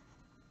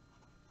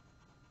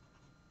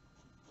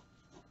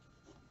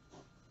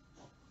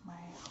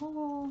my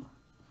whole,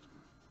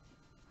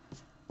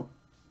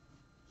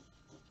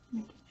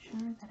 making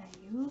sure that I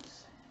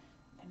use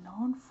the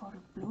known photo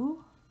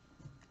blue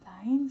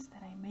lines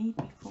that I made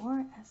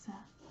before as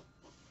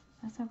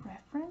a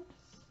reference,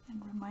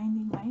 and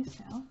reminding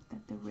myself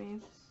that the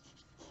ribs,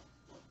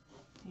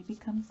 they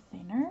become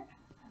thinner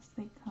as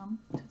they come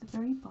to the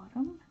very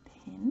bottom,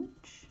 the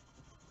hinge.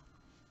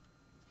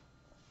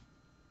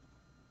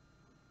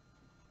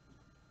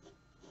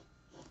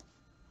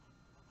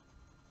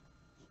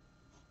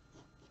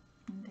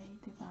 And they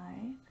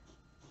divide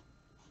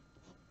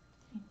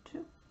in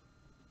two.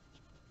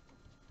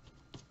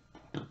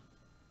 Do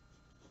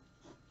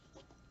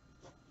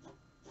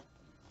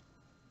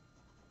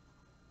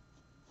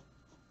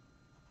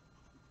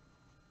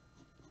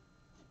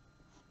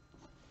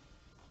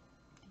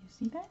you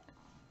see that?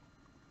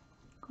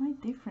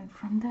 Quite different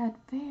from that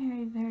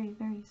very, very,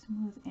 very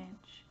smooth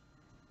edge.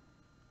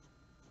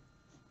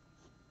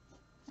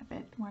 I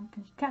bet one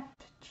can cut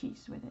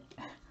cheese with it.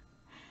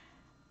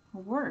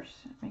 Or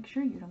worse, make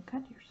sure you don't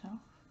cut yourself.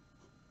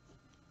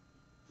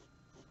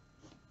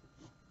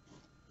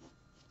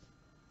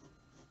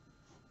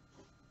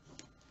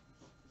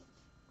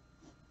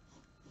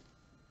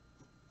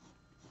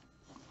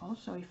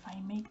 Also, if I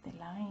make the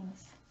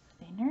lines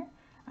thinner,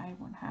 I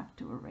won't have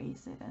to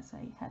erase it as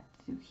I had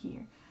to do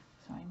here.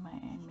 So I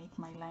make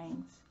my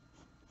lines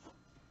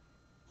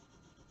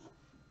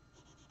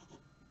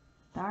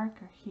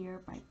darker here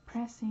by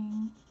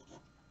pressing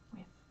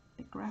with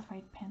the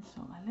graphite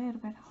pencil a little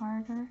bit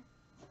harder,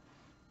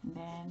 and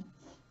then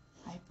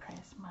I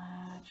press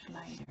much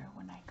lighter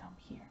when I come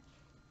here.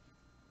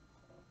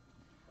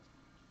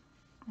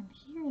 And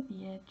here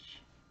the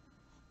edge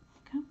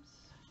becomes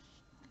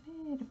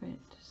a little bit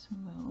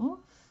smooth,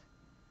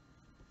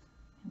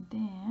 and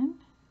then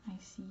I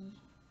see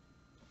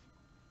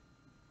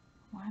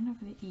one of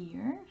the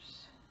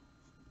ears.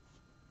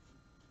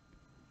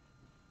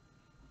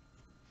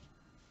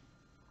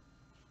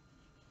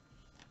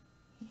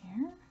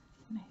 Here,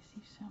 and I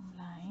see some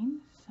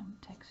lines, some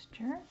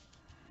texture.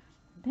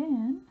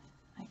 Then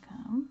I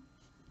come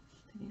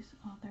to this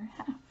other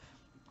half,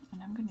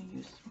 and I'm going to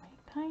use my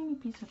tiny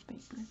piece of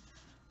paper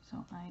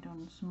so I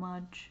don't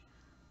smudge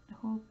the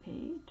whole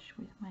page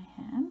with my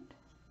hand.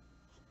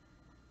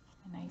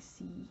 And I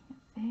see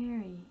a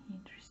very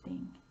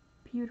interesting,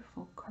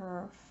 beautiful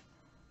curve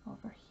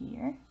over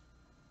here,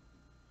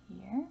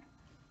 and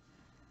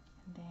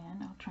then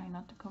I'll try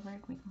not to cover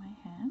it with my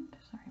hand,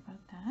 sorry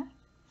about that.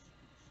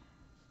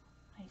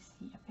 I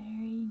see a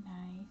very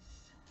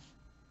nice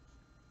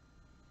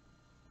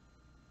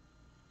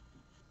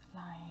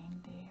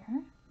line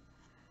there.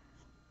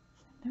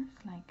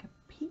 There's like a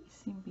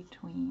piece in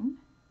between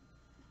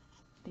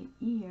the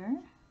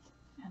ear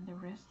and the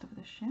rest of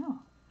the shell.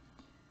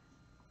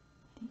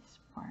 This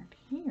part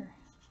here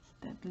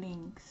that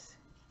links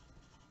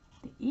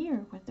the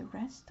ear with the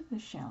rest of the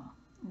shell.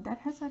 And that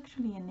has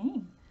actually a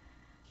name.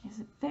 It's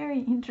a very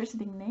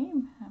interesting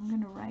name. I'm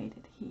going to write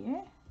it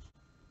here.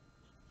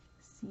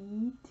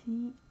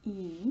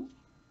 Cteroleum.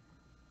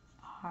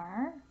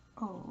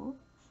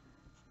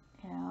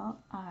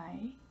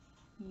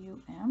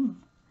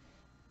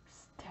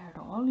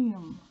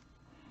 Sterolium.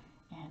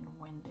 And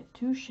when the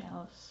two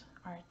shells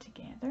are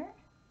together,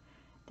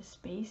 the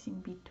space in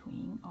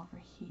between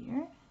over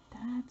here,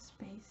 that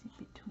space in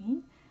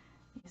between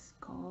is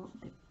called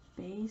the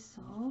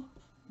basal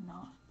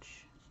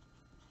notch.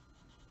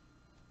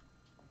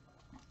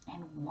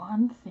 And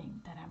one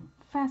thing that I'm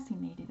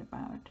fascinated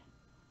about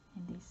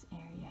in this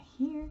area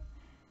here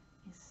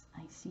is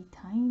I see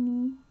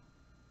tiny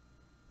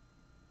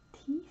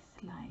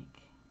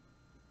teeth-like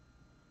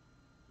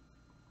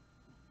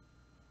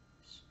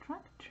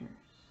structures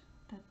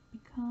that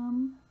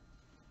become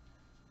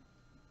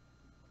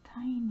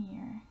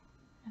tinier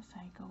as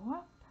I go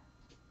up.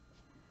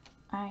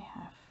 I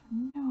have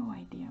no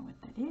idea what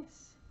that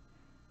is,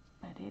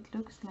 but it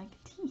looks like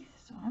teeth,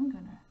 so I'm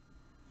gonna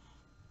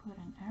put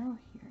an arrow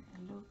here.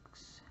 It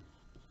looks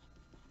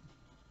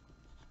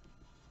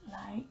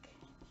like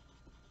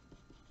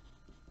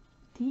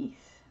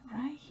teeth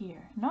right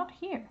here, not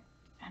here,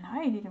 and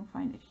I didn't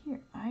find it here,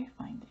 I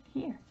find it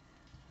here.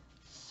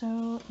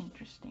 So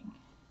interesting.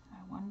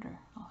 I wonder,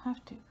 I'll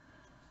have to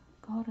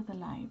go to the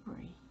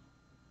library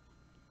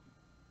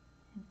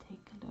and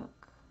take a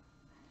look.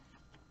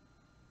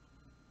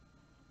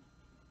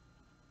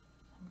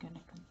 I'm going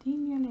to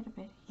continue a little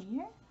bit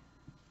here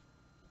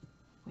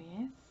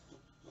with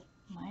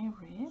my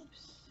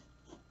ribs,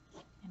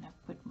 and I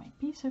put my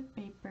piece of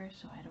paper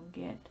so I don't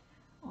get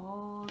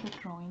all the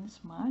drawing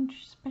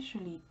smudge,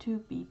 especially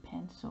 2B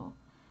pencil,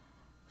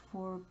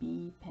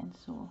 4B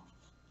pencil.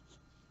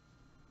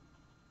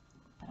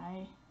 But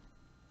I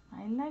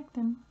like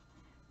them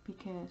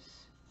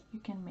because you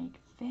can make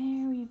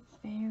very,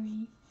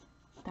 very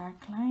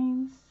dark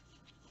lines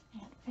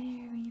and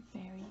very,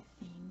 very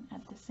thin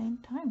at the same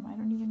time. I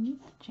don't even need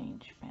to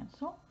change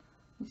pencil.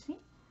 You see?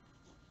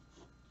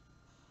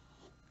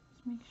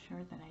 Let's make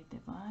sure that I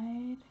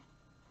divide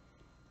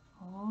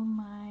all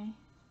my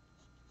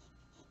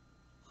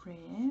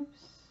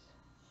ribs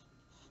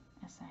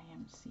as I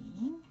am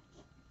seeing,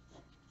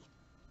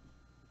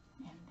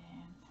 and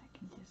then I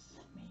can just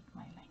make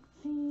my line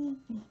thin,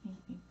 thin, thin,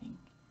 thin, thin.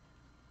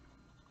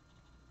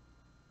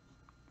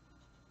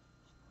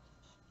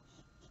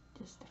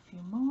 Just a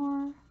few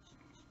more.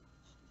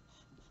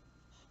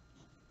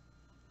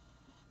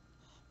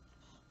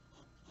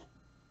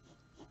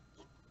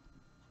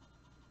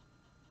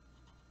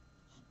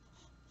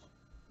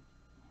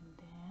 And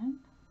then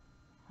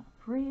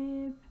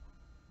rib,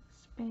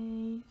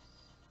 space,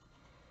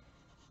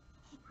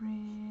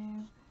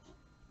 rib,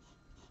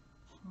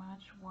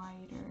 much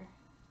wider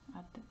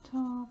at the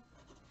top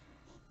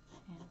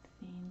and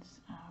thins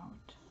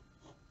out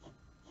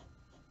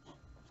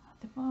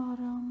at the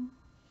bottom.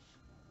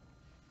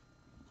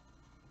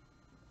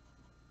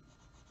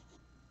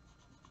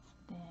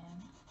 Then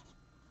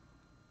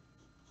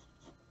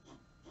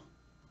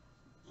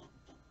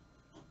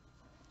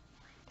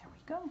there we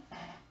go.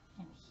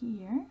 And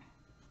here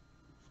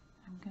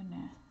I'm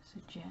gonna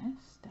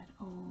suggest that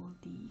all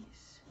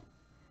these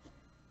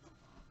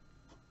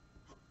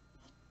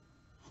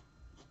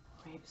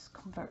ribs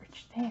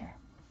converge there.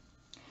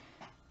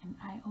 And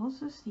I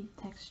also see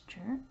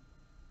texture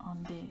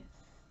on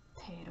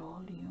the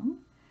terolium.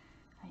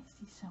 I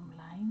see some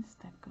lines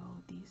that go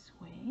this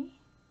way.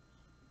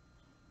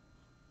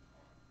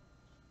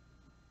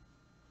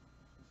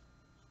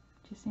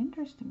 Which is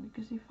interesting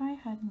because if I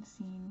hadn't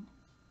seen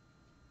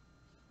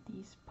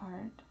this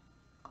part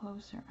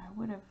closer, I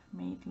would have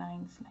made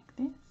lines like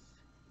this.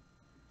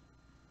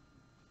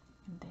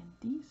 And then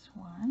this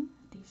one,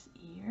 this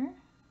ear,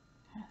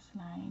 has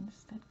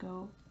lines that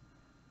go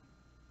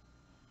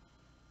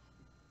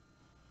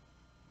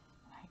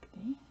like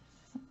this.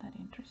 Isn't that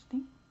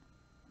interesting?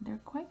 They're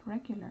quite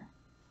regular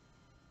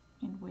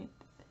in width.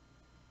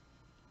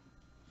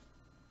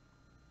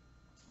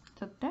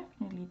 So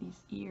definitely this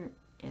ear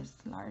is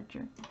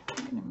larger. I'm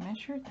going to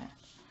measure that.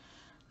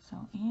 So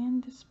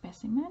in the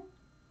specimen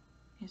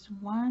is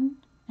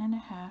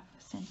 1.5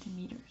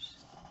 centimeters.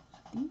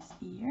 So this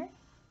ear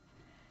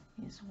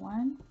is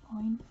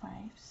 1.5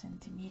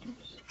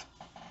 centimeters.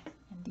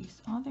 And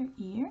this other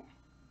ear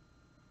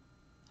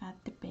at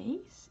the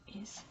base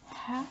is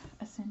 0.5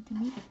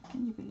 centimeter.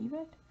 Can you believe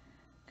it?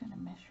 I'm going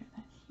to measure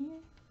that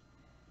here.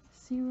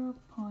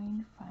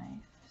 0.5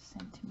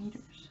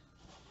 centimeters.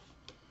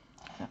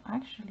 So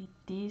actually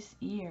this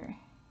ear,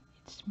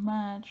 it's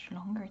much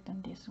longer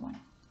than this one.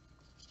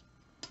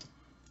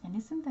 And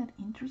isn't that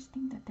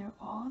interesting that there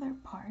are other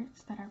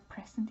parts that are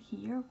present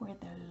here where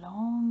the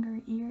longer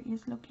ear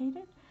is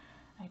located?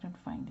 I don't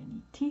find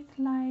any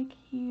teeth-like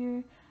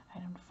here. I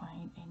don't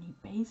find any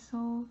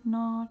basal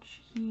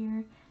notch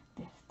here.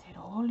 The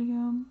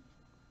terolium,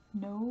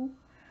 no.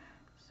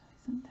 So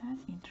isn't that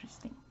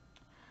interesting?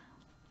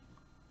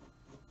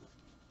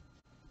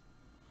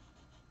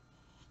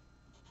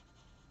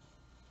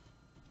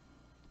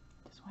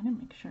 Just want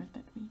to make sure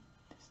that we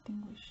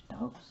distinguish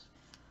those.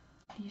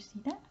 Do you see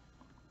that?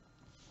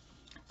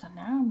 So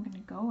now I'm going to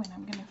go and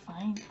I'm going to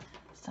find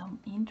some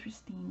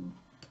interesting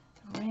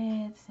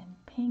reds and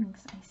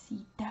pinks. I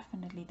see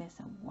definitely there's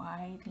a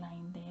wide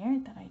line there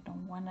that I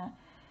don't want to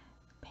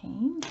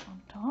paint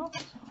on top.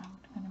 So I'm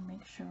going to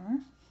make sure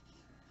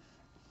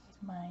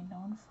with my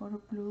non-photo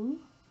blue,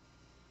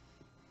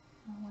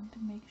 I want to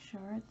make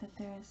sure that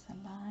there is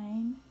a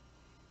line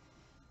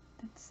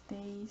that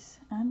stays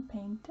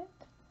unpainted.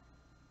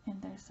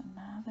 And there's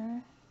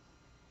another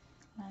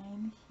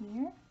line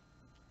here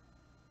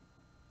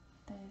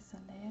that is a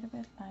little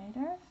bit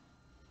lighter.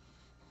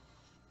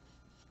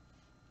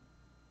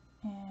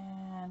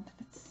 And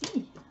let's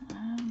see,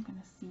 I'm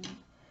gonna see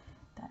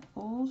that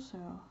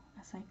also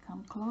as I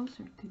come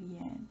closer to the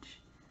edge,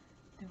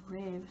 the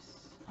ribs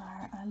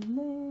are a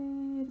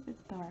little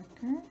bit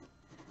darker.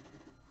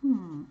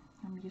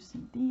 I'm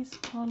using this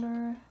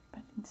color,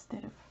 but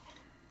instead of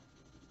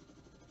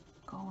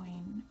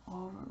going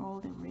over all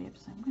the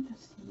ribs, I'm gonna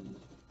see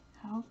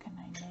how can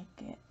I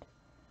make it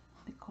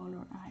the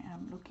color I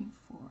am looking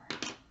for.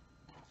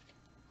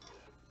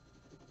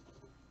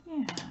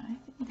 Yeah, I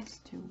think these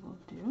two will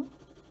do.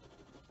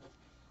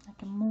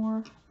 Like a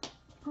more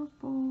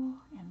purple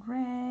and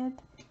red,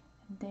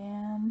 and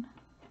then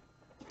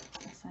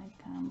as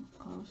I come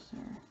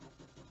closer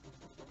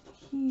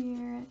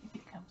here, it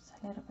becomes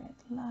a little bit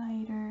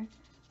lighter,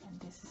 and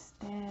this is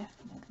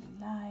definitely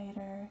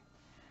lighter.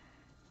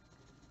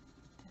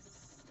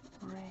 This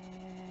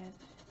red,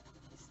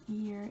 this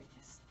ear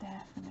is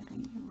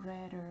definitely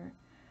redder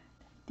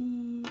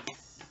than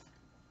these.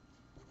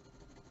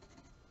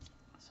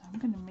 I'm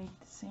gonna make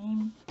the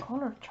same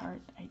color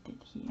chart I did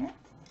here.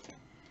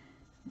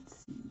 Let's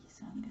see,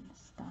 so I'm gonna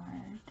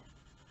start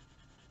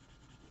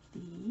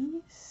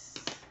these.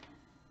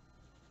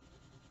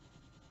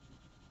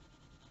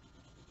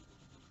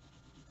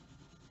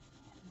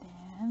 And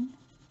then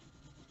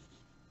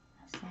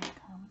as I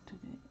come to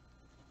the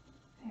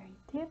very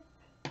tip,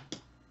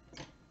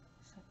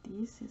 so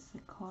this is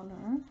the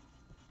color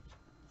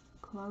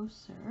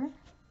closer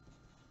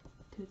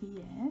to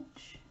the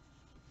edge,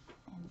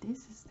 and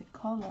this is the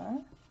color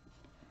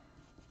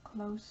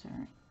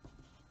closer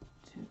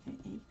to the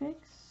apex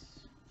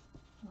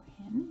or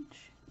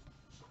hinge.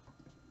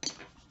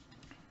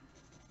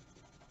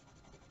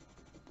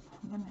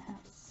 I'm gonna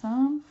have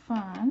some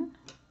fun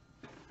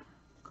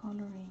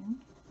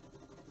coloring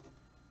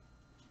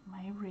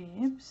my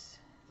ribs,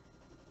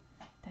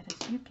 that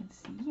as you can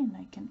see, and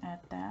I can add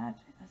that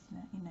as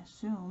in a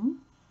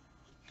zoom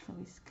so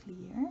it's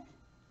clear.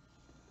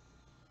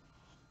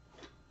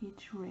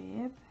 Each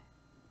rib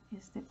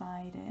is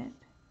divided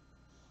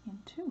in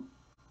two.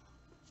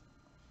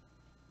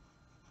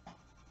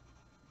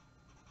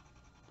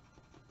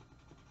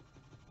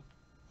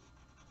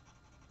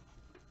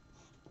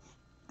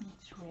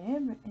 Each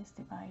rib is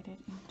divided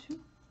in two.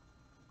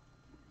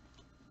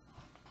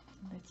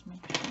 Let's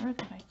make sure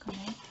that I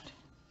connect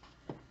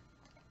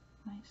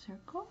my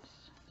circles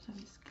so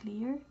it's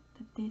clear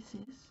that this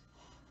is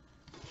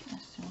a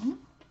zoom,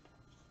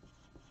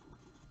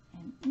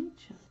 and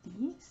each of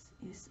these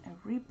is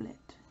a riblet.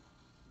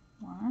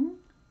 1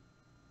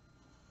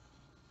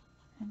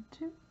 and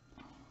 2.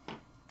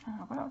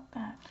 How about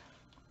that?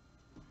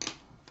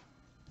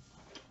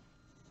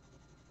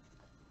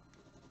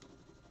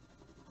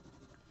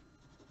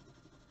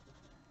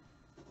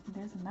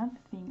 There's another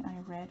thing I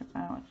read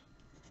about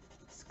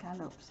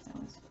scallops that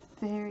was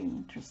very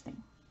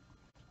interesting.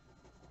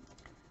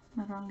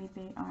 Not only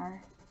they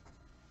are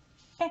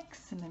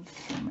excellent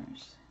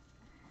swimmers,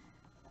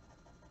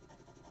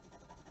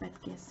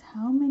 but guess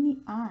how many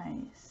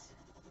eyes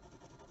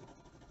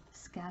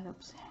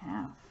scallops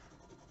have?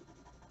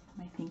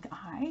 You might think,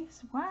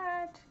 eyes?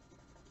 What?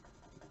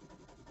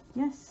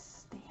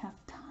 Yes, they have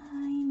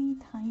tiny,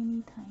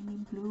 tiny, tiny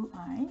blue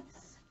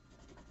eyes,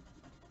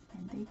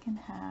 and they can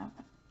have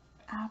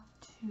up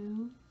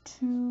to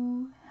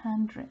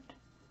 200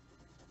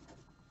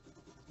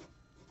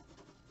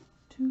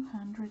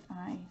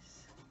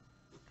 eyes,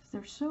 because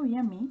they're so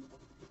yummy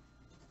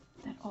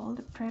that all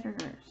the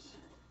predators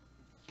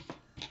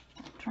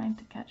are trying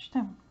to catch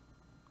them.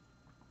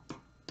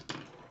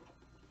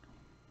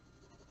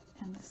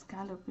 And the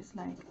scallop is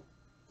like,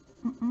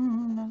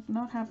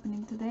 not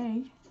happening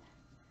today.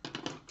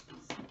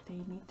 So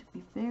they need to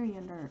be very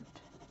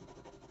alert.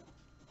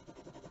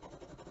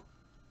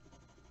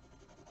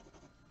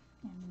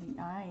 And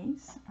the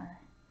eyes are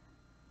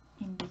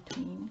in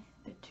between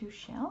the two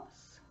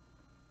shells.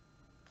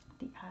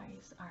 The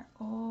eyes are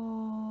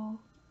all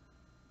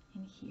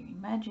in here.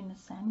 Imagine a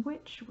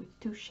sandwich with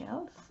two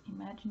shells.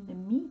 Imagine the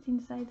meat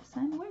inside the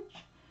sandwich.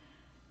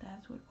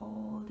 That's where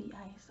all the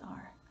eyes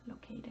are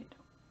located.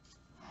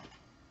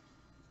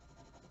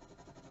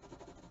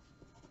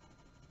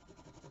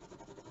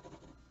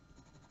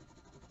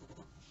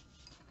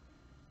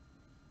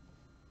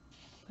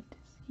 Put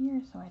this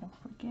here so I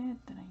don't forget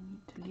that I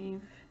need to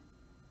leave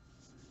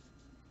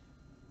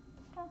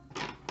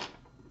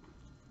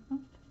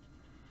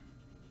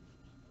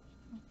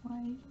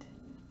white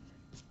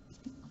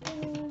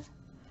there.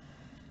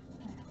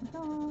 I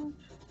forgot.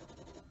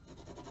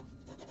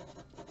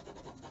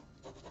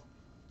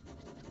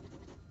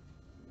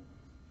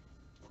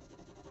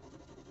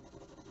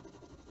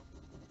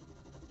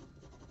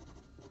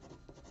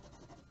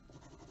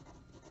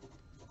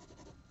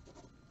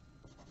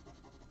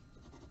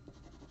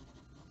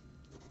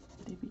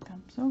 They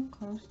become so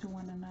close to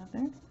one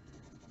another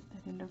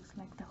that it looks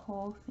like the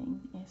whole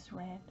thing is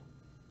red.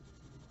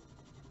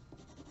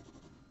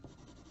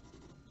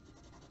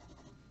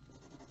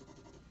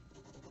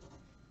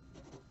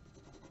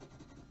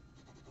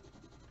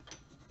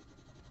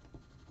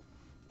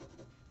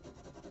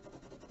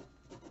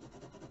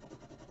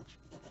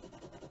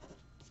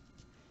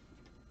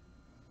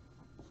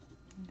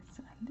 It's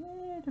a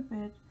little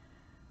bit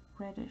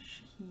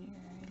reddish here.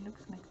 It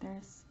looks like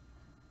there's,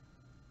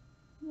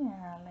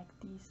 yeah, like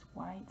this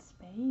white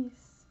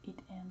space. It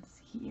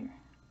ends here.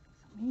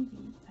 So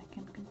maybe I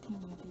can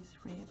continue these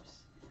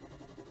ribs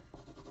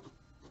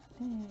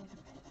a little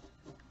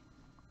bit.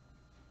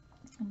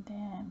 And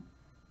then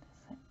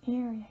there's an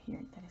area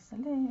here that is a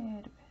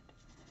little bit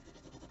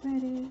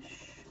reddish.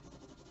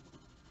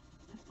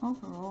 But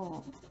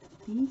overall,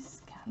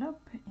 this scallop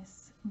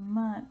is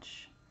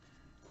much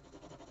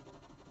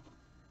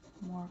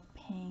more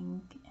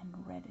pink and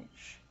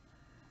reddish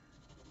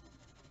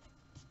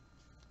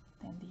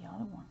than the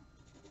other one.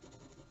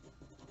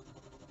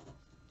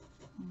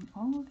 And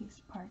all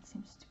this part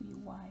seems to be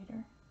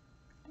wider,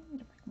 a little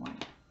bit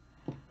wider.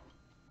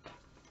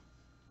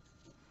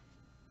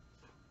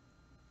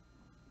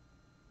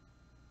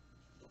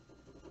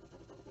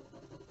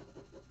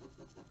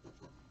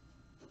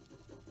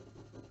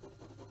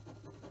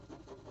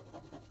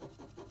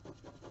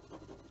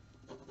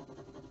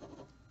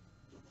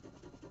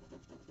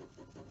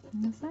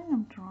 And as I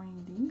am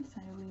drawing these,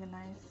 I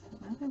realize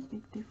another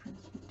big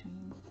difference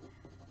between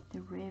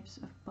the ribs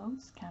of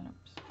both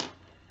scallops.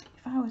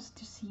 If I was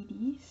to see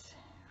these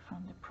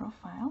from the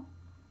profile,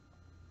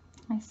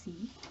 I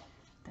see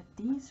that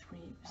these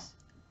ribs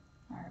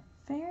are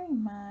very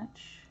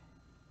much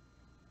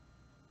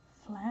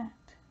flat,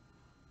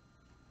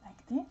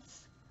 like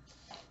this.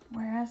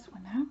 Whereas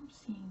when I'm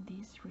seeing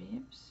these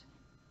ribs,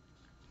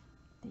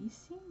 they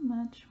seem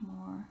much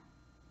more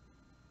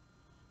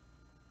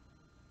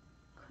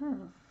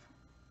curved.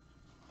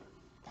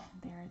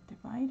 And they're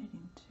divided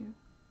in two.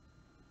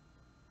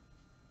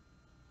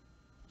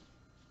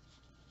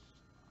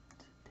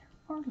 They're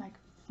more like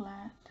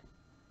flat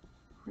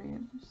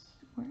ribs,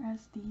 whereas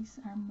these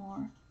are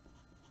more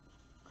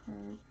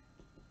curved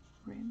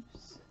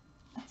ribs.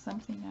 That's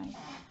something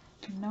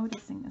I'm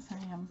noticing as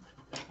I am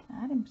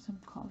adding some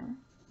color.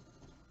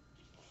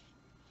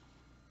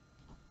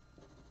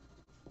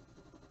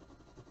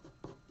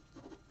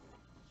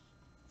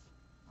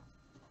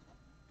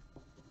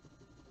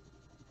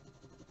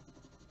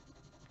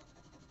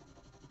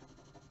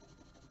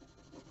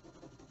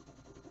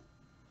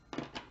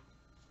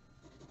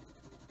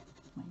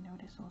 I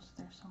notice also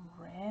there's some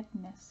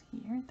redness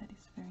here that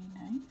is very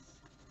nice.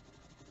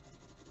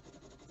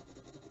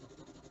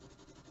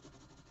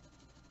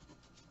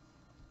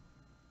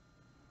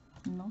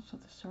 And also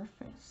the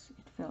surface,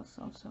 it feels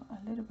also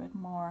a little bit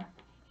more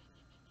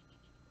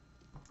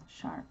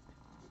sharp.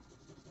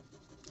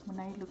 When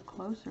I look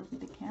closer with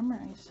the camera,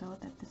 I saw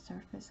that the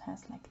surface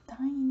has like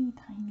tiny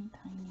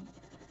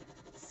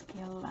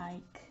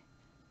scale-like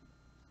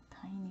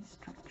tiny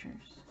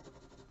structures.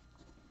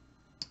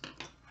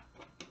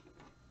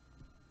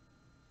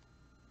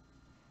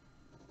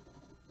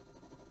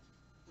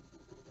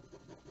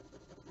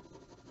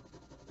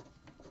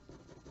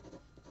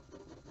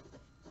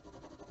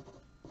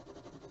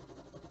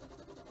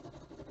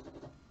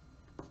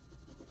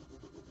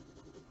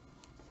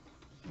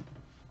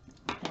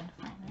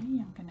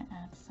 I'm going to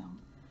add some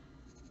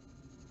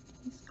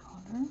this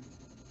color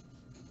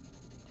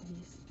to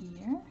this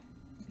ear,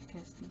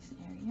 because this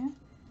area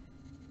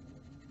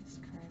is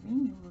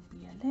curving. It will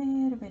be a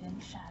little bit in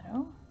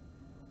shadow,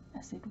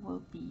 as it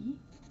will be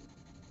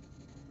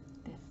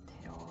the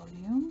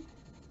pteroleum,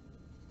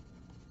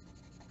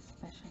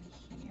 especially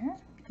here,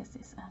 because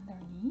it's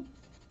underneath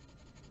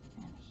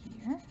and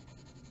here.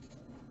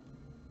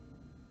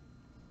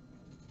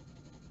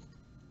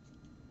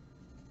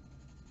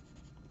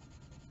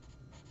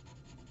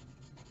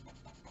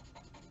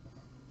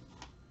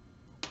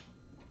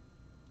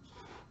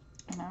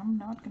 And I'm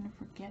not going to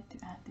forget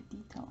to add the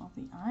detail of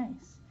the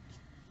eyes,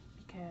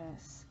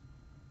 because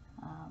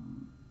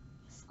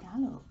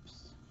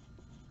scallops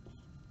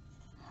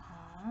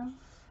have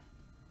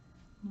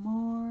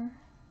more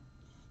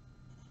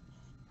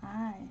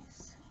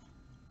eyes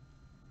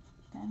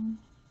than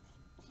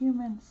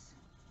humans.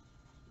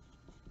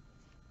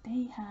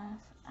 They have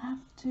up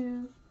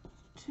to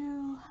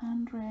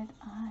 200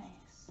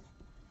 eyes,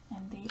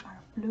 and they are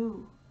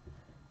blue,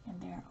 and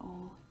they are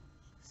all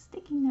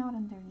sticking out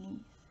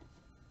underneath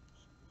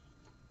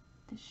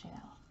the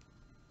shell.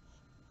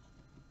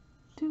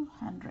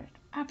 200,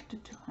 up to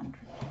 200,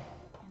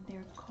 and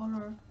their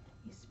color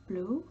is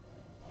blue.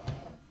 So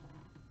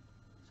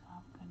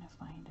I'm gonna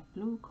find a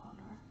blue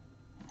color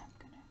and I'm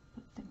gonna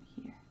put them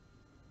here.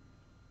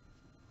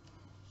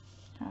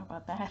 How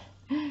about that?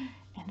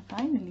 And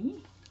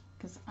finally,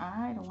 because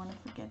I don't want to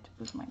forget to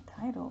put my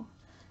title,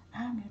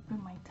 I'm gonna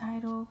put my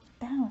title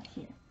down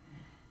here.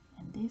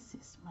 And this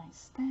is my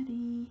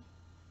study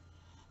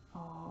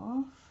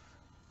of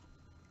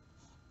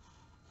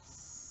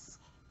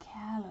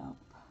scallop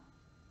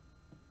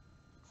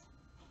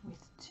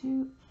with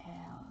 2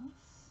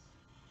 L's.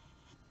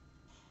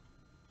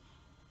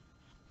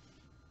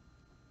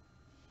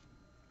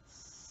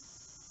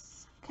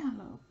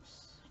 Scallops.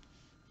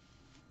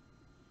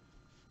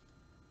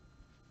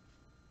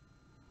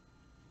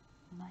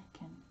 And I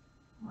can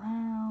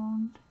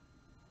round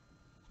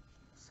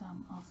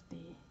some of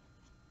the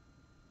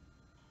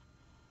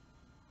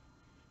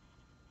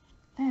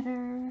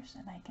letters,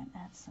 and I can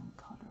add some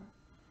color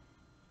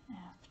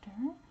after.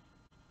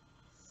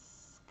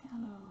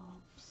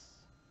 Scallops.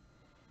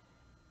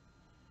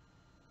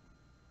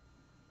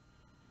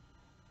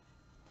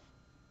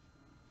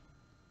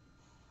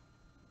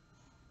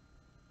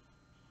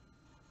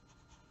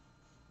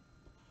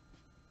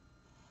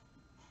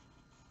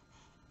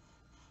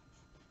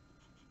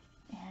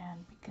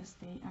 And because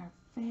they are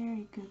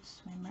very good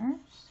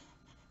swimmers,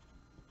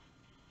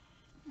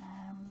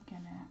 I'm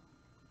gonna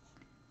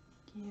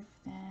give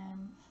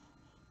them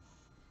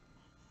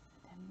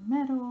the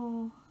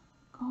medal,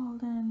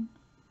 golden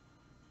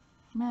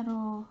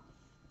medal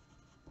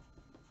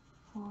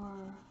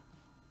for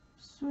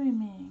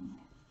swimming.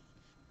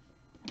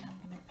 And I'm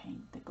gonna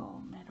paint the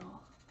gold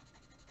medal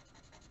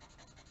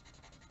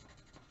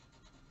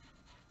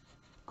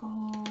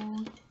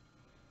gold,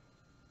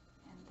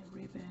 and the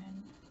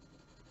ribbon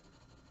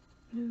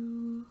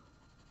blue.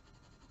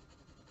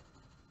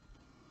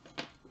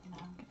 And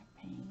I'm gonna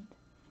paint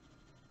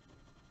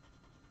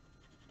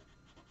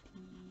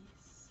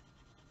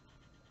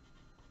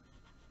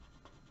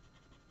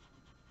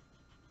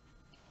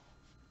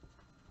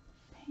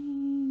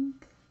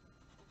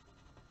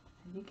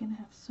you can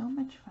have so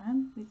much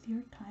fun with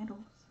your titles.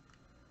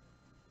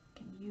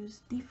 You can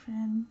use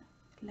different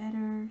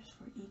letters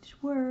for each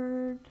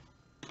word.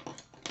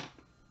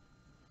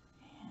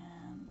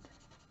 And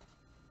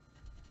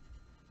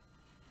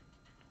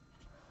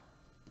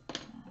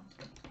I'm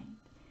going to paint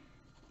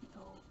the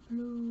old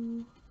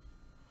blue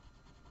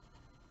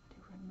to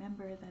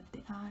remember that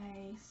the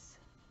eyes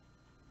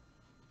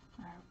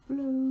are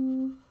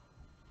blue.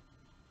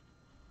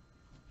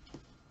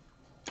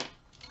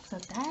 So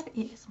that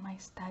is my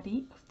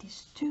study of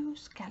these two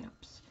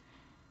scallops.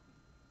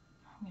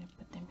 I'm going to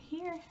put them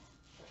here.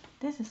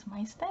 This is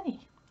my study.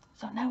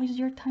 So now is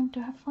your time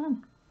to have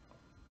fun.